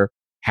player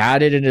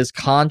had it in his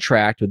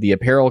contract with the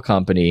apparel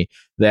company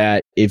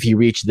that if he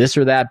reached this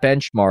or that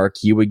benchmark,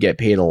 he would get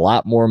paid a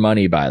lot more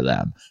money by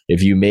them.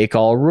 If you make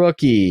all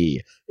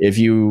rookie, if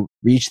you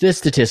reach this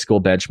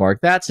statistical benchmark,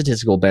 that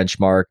statistical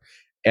benchmark,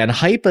 and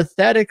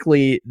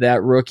hypothetically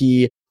that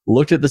rookie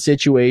looked at the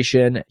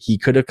situation, he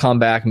could have come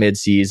back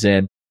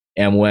midseason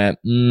and went,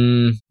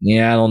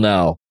 yeah, I don't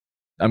know.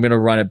 I'm going to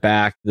run it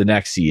back the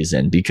next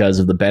season because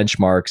of the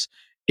benchmarks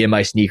in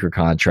my sneaker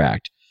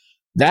contract.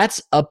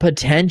 That's a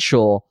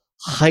potential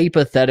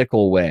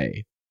hypothetical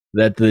way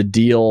that the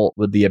deal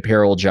with the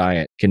apparel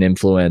giant can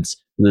influence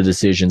the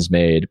decisions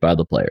made by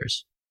the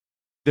players.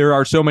 There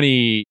are so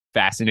many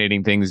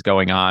fascinating things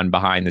going on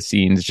behind the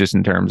scenes, just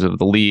in terms of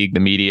the league, the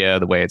media,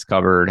 the way it's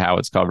covered, how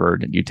it's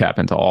covered, and you tap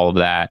into all of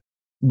that.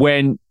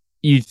 When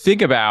you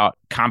think about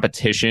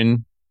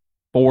competition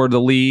for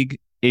the league,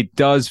 it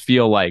does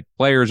feel like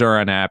players are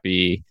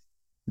unhappy.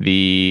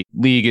 The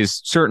league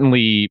is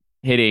certainly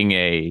hitting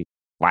a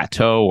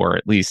plateau, or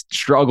at least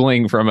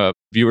struggling from a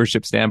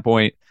viewership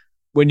standpoint.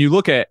 When you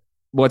look at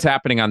what's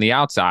happening on the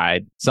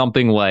outside,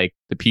 something like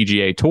the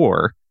PGA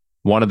Tour,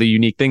 one of the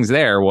unique things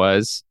there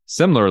was,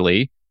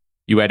 similarly,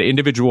 you had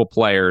individual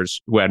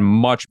players who had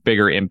much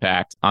bigger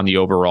impact on the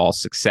overall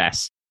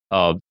success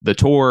of the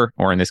tour,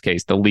 or in this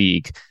case, the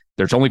league.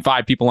 There's only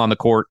 5 people on the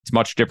court. It's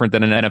much different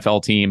than an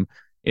NFL team.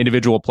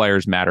 Individual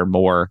players matter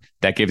more.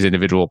 That gives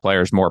individual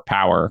players more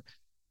power.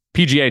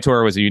 PGA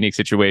Tour was a unique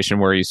situation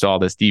where you saw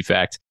this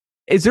defect.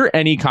 Is there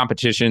any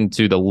competition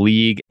to the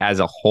league as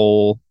a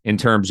whole in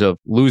terms of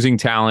losing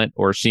talent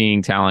or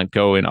seeing talent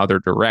go in other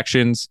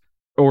directions?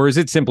 Or is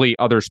it simply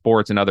other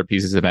sports and other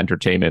pieces of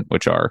entertainment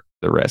which are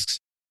the risks?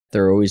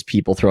 There are always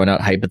people throwing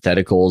out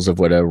hypotheticals of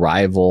what a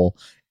rival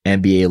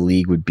NBA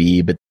league would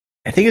be, but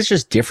I think it's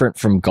just different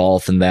from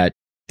golf in that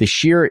the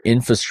sheer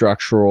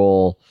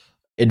infrastructural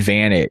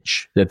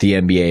advantage that the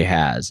NBA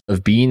has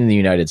of being in the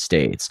United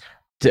States.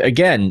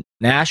 Again,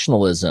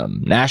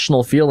 nationalism,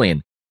 national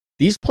feeling.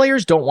 These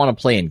players don't want to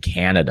play in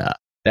Canada.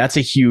 That's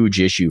a huge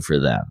issue for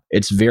them.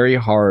 It's very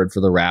hard for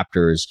the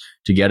Raptors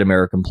to get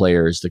American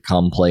players to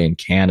come play in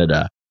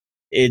Canada.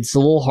 It's a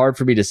little hard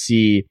for me to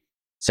see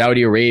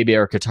Saudi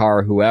Arabia or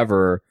Qatar,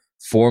 whoever,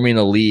 forming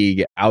a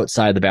league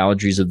outside the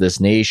boundaries of this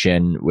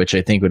nation, which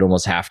I think would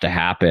almost have to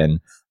happen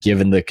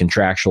given the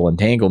contractual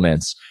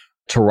entanglements,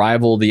 to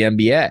rival the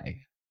NBA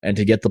and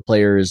to get the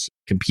players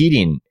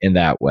competing in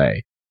that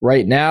way.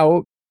 Right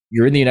now,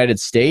 you're in the United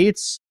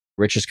States,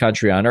 richest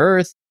country on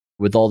earth,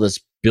 with all this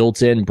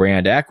built-in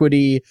brand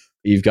equity.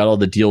 You've got all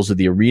the deals with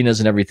the arenas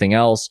and everything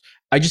else.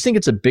 I just think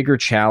it's a bigger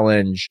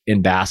challenge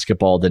in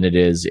basketball than it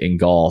is in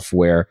golf,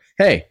 where,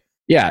 hey,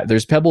 yeah,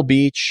 there's Pebble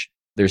Beach,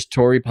 there's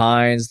Torrey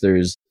Pines,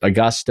 there's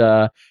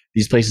Augusta.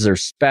 These places are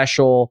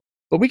special,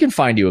 but we can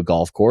find you a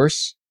golf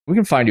course.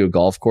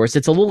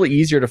 It's a little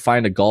easier to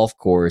find a golf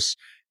course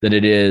than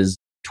it is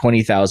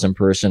 20,000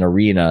 person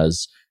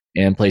arenas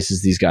and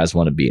places these guys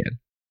want to be in.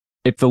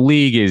 If the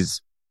league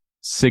is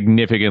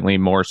significantly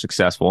more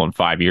successful in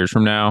 5 years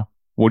from now,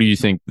 what do you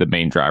think the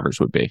main drivers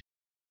would be?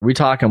 We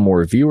talking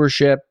more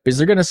viewership because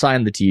they're going to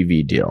sign the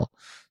TV deal.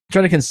 I'm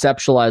trying to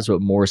conceptualize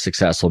what more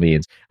successful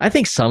means. I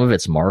think some of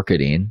it's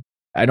marketing.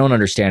 I don't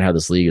understand how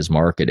this league is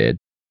marketed.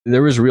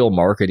 There was real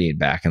marketing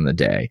back in the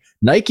day.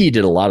 Nike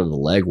did a lot of the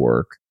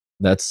legwork.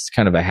 That's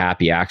kind of a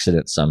happy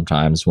accident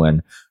sometimes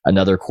when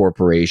another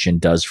corporation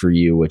does for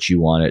you what you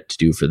want it to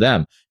do for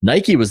them.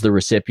 Nike was the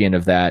recipient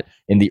of that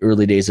in the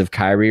early days of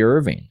Kyrie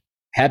Irving.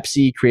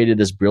 Pepsi created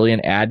this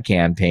brilliant ad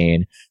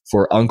campaign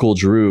for Uncle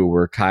Drew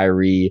where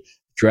Kyrie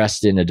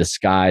dressed in a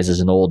disguise as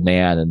an old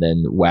man and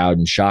then wowed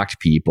and shocked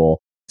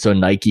people. So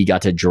Nike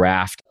got to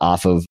draft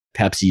off of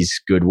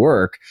Pepsi's good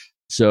work.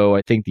 So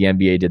I think the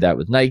NBA did that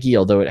with Nike,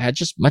 although it had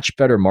just much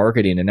better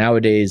marketing. And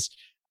nowadays,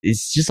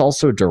 it's just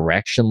also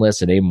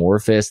directionless and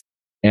amorphous.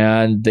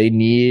 And they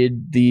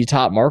need the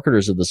top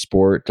marketers of the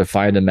sport to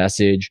find a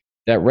message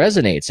that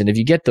resonates. And if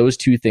you get those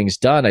two things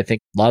done, I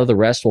think a lot of the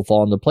rest will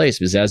fall into place.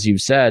 Because as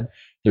you've said,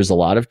 there's a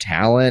lot of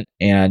talent.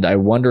 And I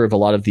wonder if a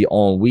lot of the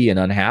ennui and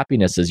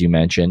unhappiness, as you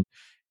mentioned,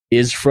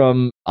 is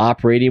from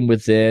operating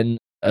within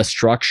a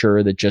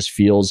structure that just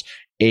feels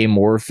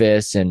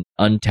amorphous and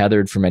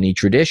untethered from any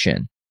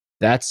tradition.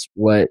 That's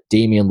what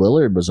Damian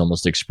Lillard was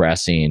almost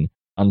expressing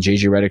on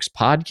JJ Redick's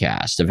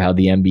podcast of how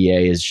the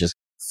NBA is just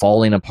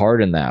falling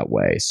apart in that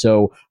way.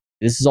 So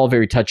this is all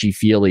very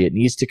touchy-feely. It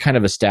needs to kind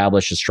of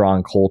establish a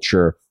strong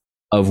culture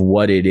of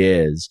what it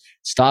is.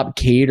 Stop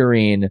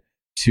catering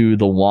to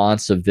the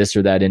wants of this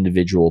or that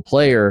individual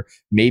player.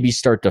 Maybe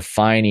start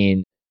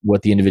defining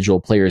what the individual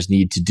players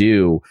need to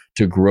do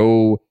to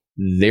grow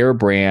their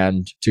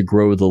brand, to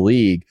grow the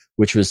league,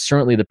 which was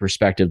certainly the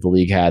perspective the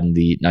league had in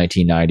the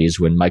 1990s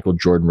when Michael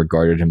Jordan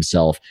regarded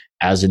himself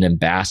as an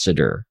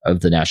ambassador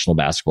of the National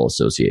Basketball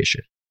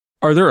Association.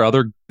 Are there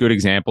other good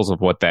examples of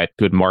what that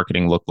good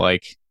marketing looked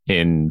like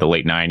in the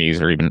late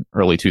 90s or even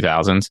early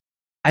 2000s?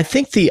 I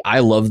think the I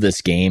Love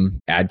This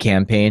Game ad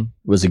campaign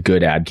was a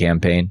good ad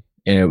campaign,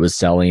 and it was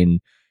selling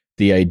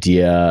the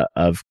idea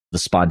of the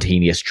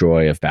spontaneous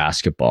joy of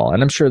basketball.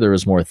 And I'm sure there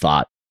was more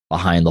thought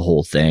behind the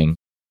whole thing,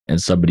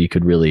 and somebody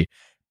could really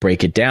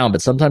break it down.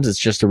 But sometimes it's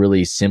just a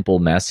really simple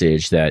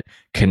message that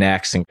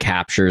connects and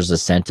captures the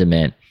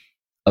sentiment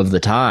of the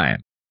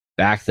time.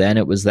 Back then,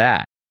 it was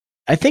that.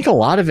 I think a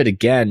lot of it,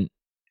 again,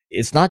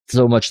 it's not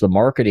so much the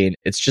marketing.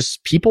 It's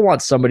just people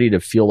want somebody to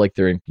feel like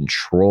they're in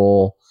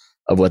control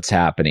of what's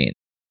happening.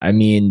 I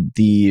mean,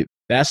 the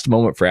best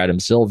moment for Adam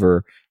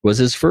Silver was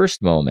his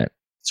first moment.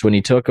 It's when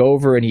he took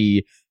over and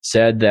he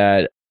said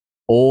that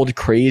old,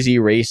 crazy,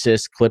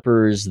 racist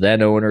Clippers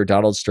then owner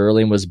Donald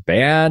Sterling was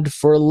banned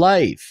for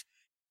life.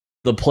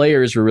 The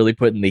players were really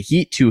putting the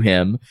heat to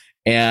him,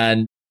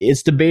 and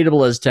it's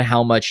debatable as to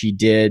how much he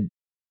did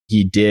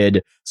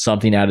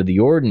something out of the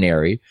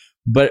ordinary.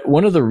 But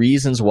one of the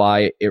reasons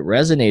why it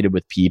resonated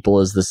with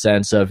people is the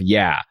sense of,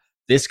 yeah,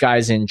 this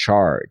guy's in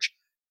charge.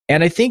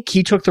 And I think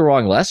he took the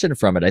wrong lesson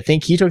from it. I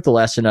think he took the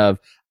lesson of,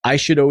 I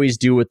should always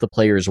do what the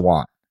players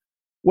want.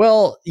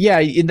 Well, yeah,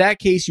 in that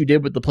case, you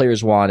did what the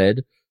players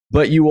wanted,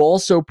 but you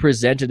also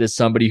presented as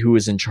somebody who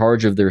is in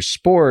charge of their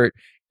sport.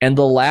 And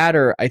the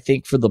latter, I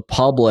think, for the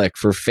public,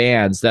 for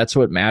fans, that's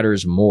what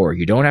matters more.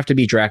 You don't have to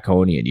be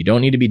draconian. You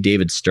don't need to be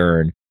David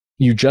Stern.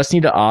 You just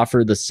need to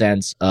offer the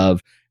sense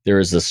of there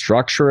is a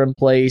structure in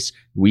place.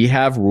 We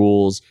have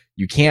rules.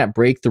 You can't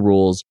break the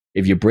rules.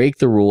 If you break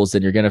the rules,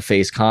 then you're going to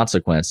face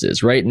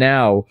consequences. Right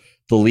now,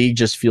 the league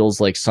just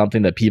feels like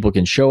something that people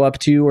can show up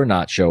to or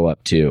not show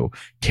up to,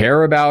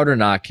 care about or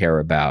not care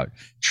about,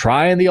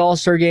 try in the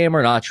All-Star game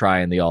or not try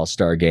in the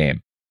All-Star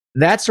game.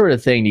 That sort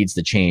of thing needs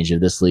to change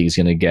if this league is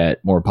going to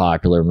get more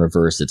popular and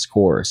reverse its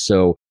course.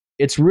 So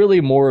it's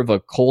really more of a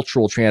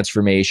cultural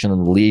transformation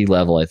on the league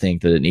level, I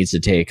think, that it needs to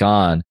take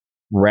on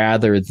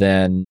rather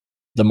than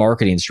the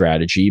marketing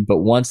strategy. But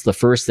once the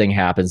first thing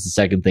happens, the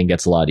second thing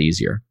gets a lot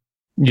easier.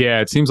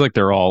 Yeah, it seems like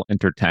they're all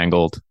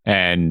intertangled.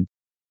 And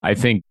I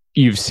think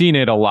you've seen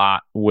it a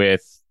lot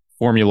with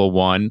Formula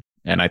One.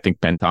 And I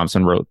think Ben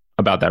Thompson wrote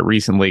about that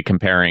recently,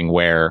 comparing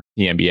where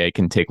the NBA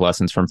can take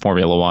lessons from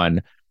Formula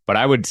One. But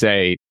I would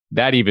say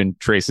that even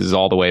traces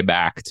all the way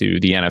back to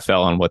the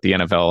NFL and what the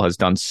NFL has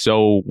done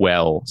so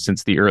well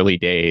since the early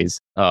days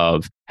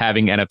of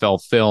having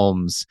NFL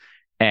films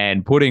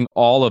and putting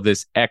all of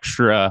this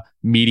extra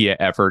media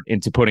effort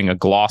into putting a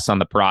gloss on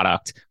the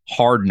product,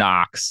 Hard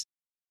Knocks,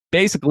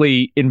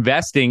 basically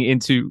investing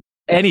into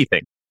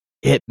anything.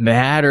 It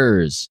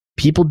matters.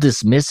 People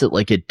dismiss it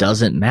like it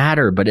doesn't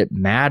matter, but it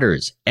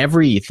matters.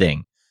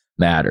 Everything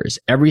matters.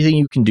 Everything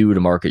you can do to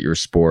market your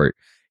sport.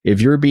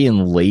 If you're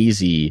being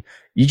lazy,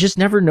 you just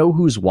never know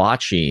who's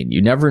watching.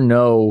 You never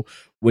know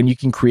when you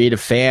can create a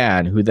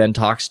fan who then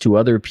talks to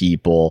other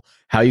people,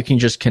 how you can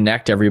just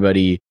connect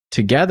everybody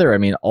together. I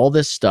mean, all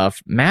this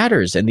stuff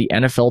matters, and the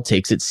NFL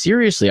takes it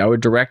seriously. I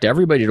would direct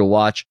everybody to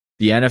watch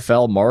the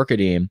NFL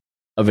marketing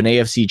of an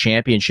AFC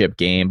championship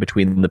game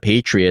between the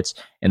Patriots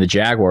and the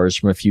Jaguars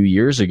from a few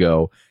years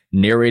ago,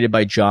 narrated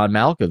by John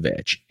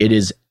Malkovich. It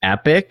is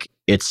epic.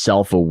 It's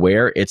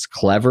self-aware. It's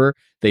clever.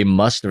 They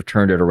must have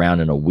turned it around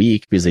in a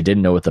week because they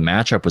didn't know what the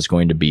matchup was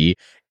going to be.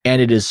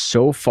 And it is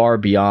so far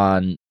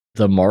beyond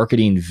the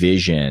marketing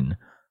vision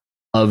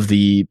of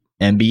the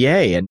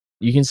NBA. And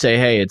you can say,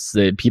 hey, it's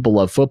the people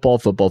love football.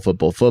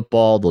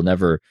 They'll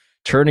never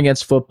turn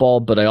against football.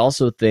 But I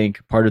also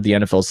think part of the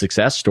NFL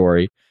success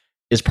story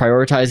is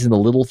prioritizing the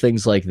little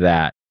things like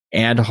that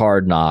and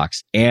Hard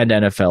Knocks and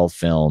NFL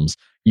films.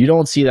 You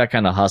don't see that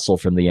kind of hustle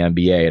from the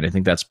NBA. And I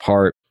think that's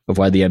part of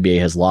why the NBA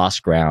has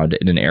lost ground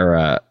in an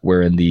era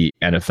wherein the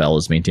NFL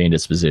has maintained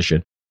its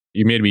position.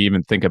 You made me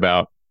even think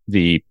about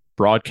the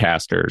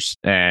broadcasters.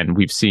 And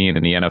we've seen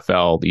in the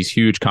NFL these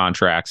huge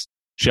contracts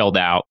shelled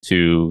out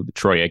to the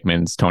Troy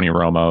Aikmans, Tony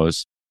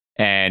Romos.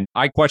 And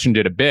I questioned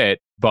it a bit,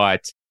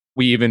 but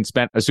we even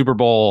spent a Super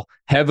Bowl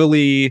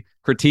heavily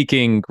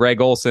critiquing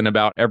Greg Olsen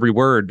about every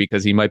word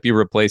because he might be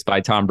replaced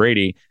by Tom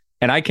Brady.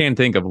 And I can't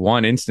think of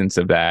one instance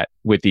of that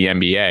with the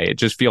NBA. It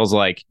just feels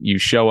like you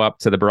show up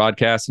to the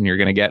broadcast and you're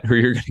going to get who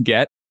you're going to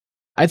get.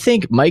 I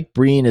think Mike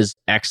Breen is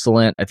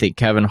excellent. I think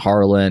Kevin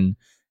Harlan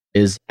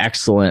is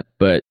excellent,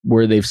 but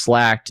where they've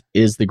slacked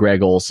is the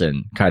Greg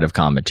Olsen kind of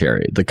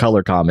commentary, the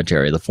color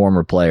commentary, the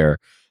former player.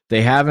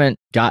 They haven't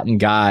gotten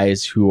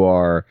guys who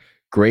are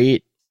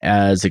great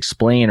as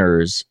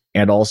explainers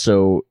and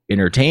also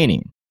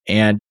entertaining.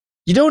 And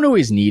you don't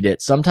always need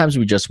it. Sometimes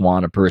we just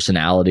want a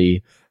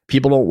personality.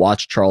 People don't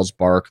watch Charles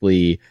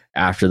Barkley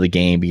after the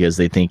game because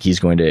they think he's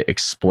going to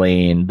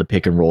explain the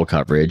pick and roll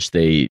coverage.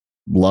 They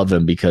love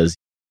him because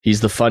he's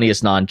the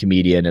funniest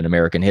non-comedian in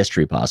American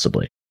history,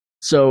 possibly.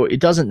 So it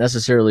doesn't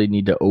necessarily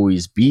need to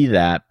always be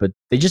that, but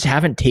they just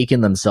haven't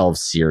taken themselves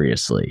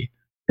seriously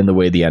in the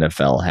way the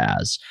NFL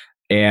has.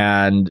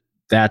 And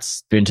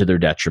that's been to their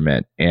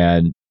detriment.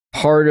 And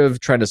part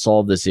of trying to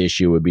solve this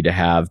issue would be to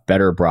have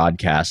better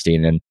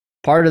broadcasting. And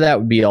part of that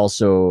would be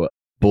also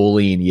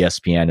bullying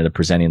ESPN into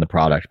presenting the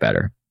product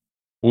better.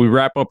 We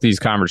wrap up these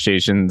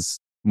conversations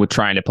with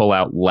trying to pull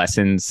out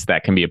lessons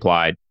that can be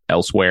applied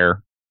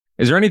elsewhere.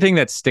 Is there anything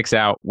that sticks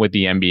out with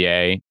the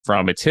NBA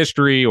from its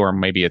history or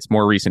maybe its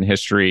more recent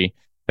history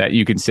that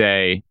you can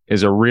say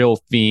is a real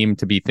theme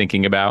to be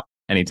thinking about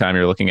anytime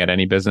you're looking at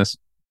any business?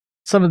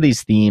 Some of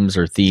these themes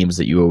are themes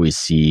that you always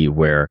see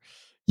where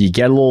you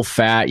get a little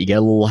fat, you get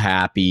a little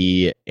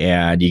happy,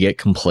 and you get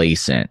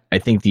complacent. I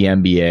think the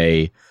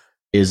NBA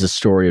is a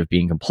story of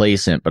being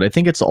complacent, but I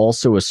think it's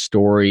also a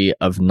story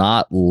of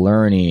not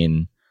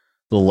learning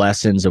the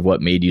lessons of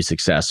what made you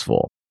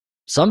successful.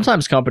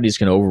 Sometimes companies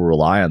can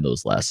over-rely on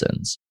those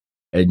lessons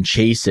and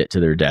chase it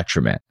to their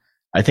detriment.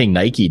 I think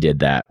Nike did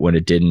that when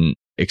it didn't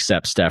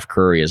accept Steph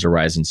Curry as a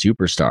rising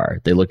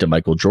superstar. They looked at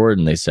Michael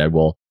Jordan. They said,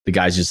 well, the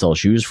guys who sell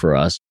shoes for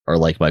us are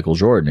like Michael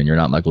Jordan, and you're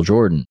not Michael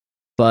Jordan.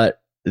 But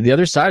the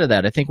other side of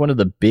that, I think one of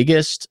the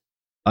biggest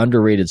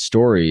underrated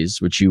stories,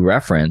 which you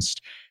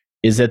referenced,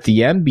 is that the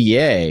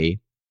NBA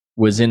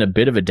was in a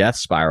bit of a death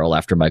spiral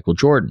after Michael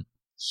Jordan.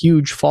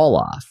 Huge fall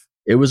off.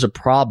 It was a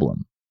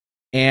problem.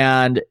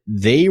 And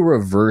they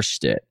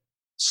reversed it.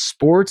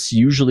 Sports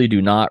usually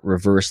do not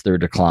reverse their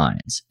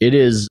declines. It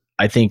is,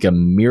 I think, a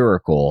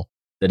miracle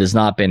that has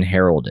not been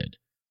heralded.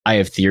 I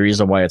have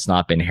theories on why it's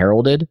not been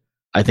heralded.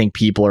 I think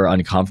people are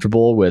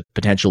uncomfortable with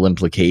potential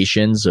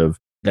implications of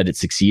that it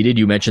succeeded.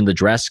 You mentioned the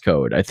dress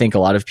code. I think a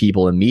lot of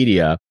people in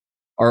media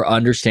are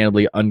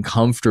understandably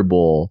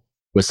uncomfortable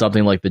with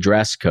something like the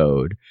dress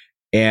code.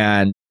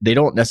 And they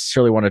don't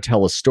necessarily want to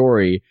tell a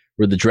story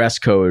where the dress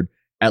code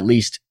at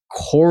least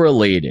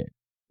correlated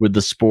with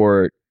the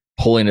sport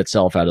pulling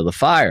itself out of the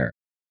fire.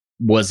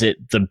 Was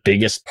it the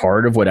biggest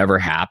part of whatever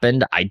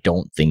happened? I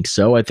don't think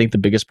so. I think the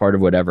biggest part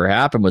of whatever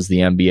happened was the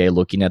NBA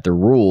looking at the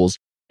rules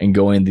and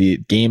going, the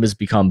game has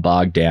become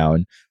bogged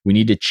down. We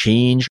need to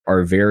change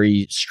our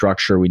very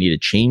structure. We need to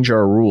change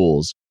our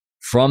rules.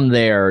 From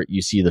there,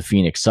 you see the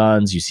Phoenix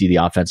Suns, you see the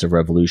offensive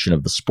revolution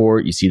of the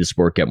sport, you see the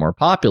sport get more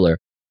popular.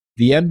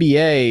 The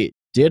NBA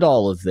did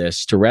all of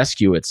this to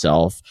rescue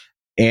itself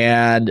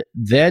and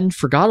then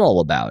forgot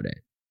all about it.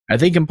 I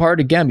think in part,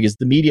 again, because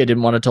the media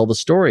didn't want to tell the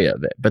story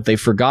of it, but they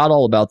forgot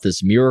all about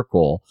this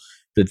miracle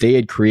that they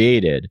had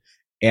created.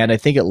 And I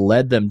think it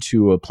led them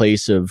to a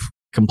place of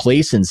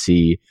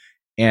complacency,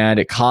 and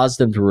it caused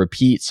them to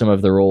repeat some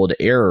of their old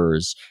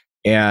errors.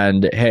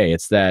 And hey,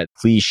 it's that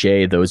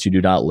cliche, those who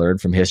do not learn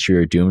from history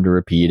are doomed to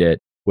repeat it,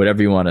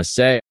 whatever you want to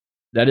say.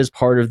 That is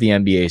part of the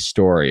NBA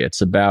story.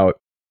 It's about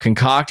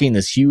concocting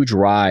this huge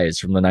rise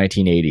from the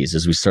 1980s,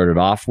 as we started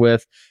off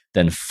with,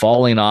 then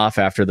falling off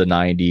after the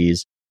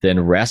 90s, then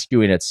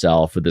rescuing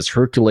itself with this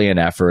Herculean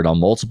effort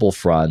on multiple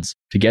fronts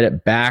to get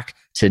it back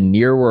to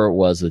near where it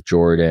was with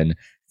Jordan,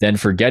 then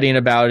forgetting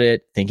about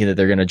it, thinking that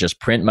they're going to just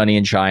print money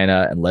in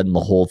China and letting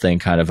the whole thing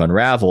kind of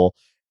unravel,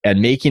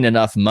 and making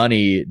enough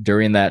money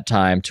during that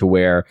time to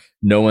where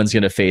no one's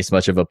going to face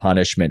much of a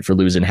punishment for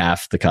losing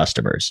half the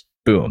customers.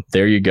 Boom.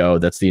 There you go.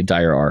 That's the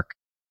entire arc.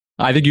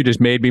 I think you just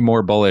made me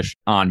more bullish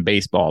on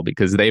baseball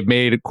because they've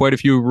made quite a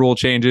few rule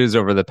changes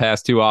over the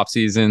past 2 off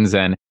seasons,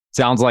 and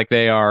sounds like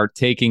they are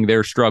taking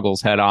their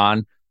struggles head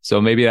on.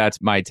 So maybe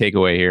that's my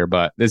takeaway here.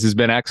 But this has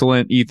been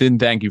excellent. Ethan,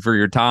 thank you for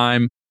your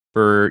time.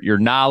 for your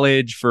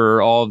knowledge,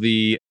 for all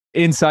the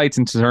insights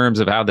in terms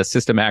of how the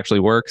system actually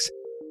works.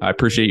 I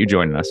appreciate you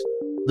joining us.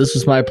 This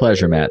was my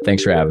pleasure, Matt.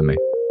 Thanks for having me.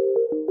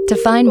 To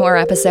find more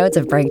episodes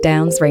of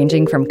breakdowns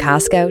ranging from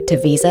Costco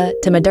to Visa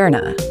to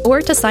Moderna,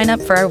 or to sign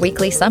up for our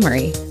weekly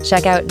summary,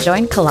 check out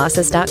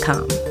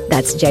joincolossus.com.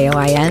 That's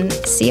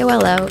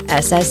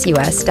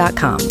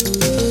JoinColossus.com.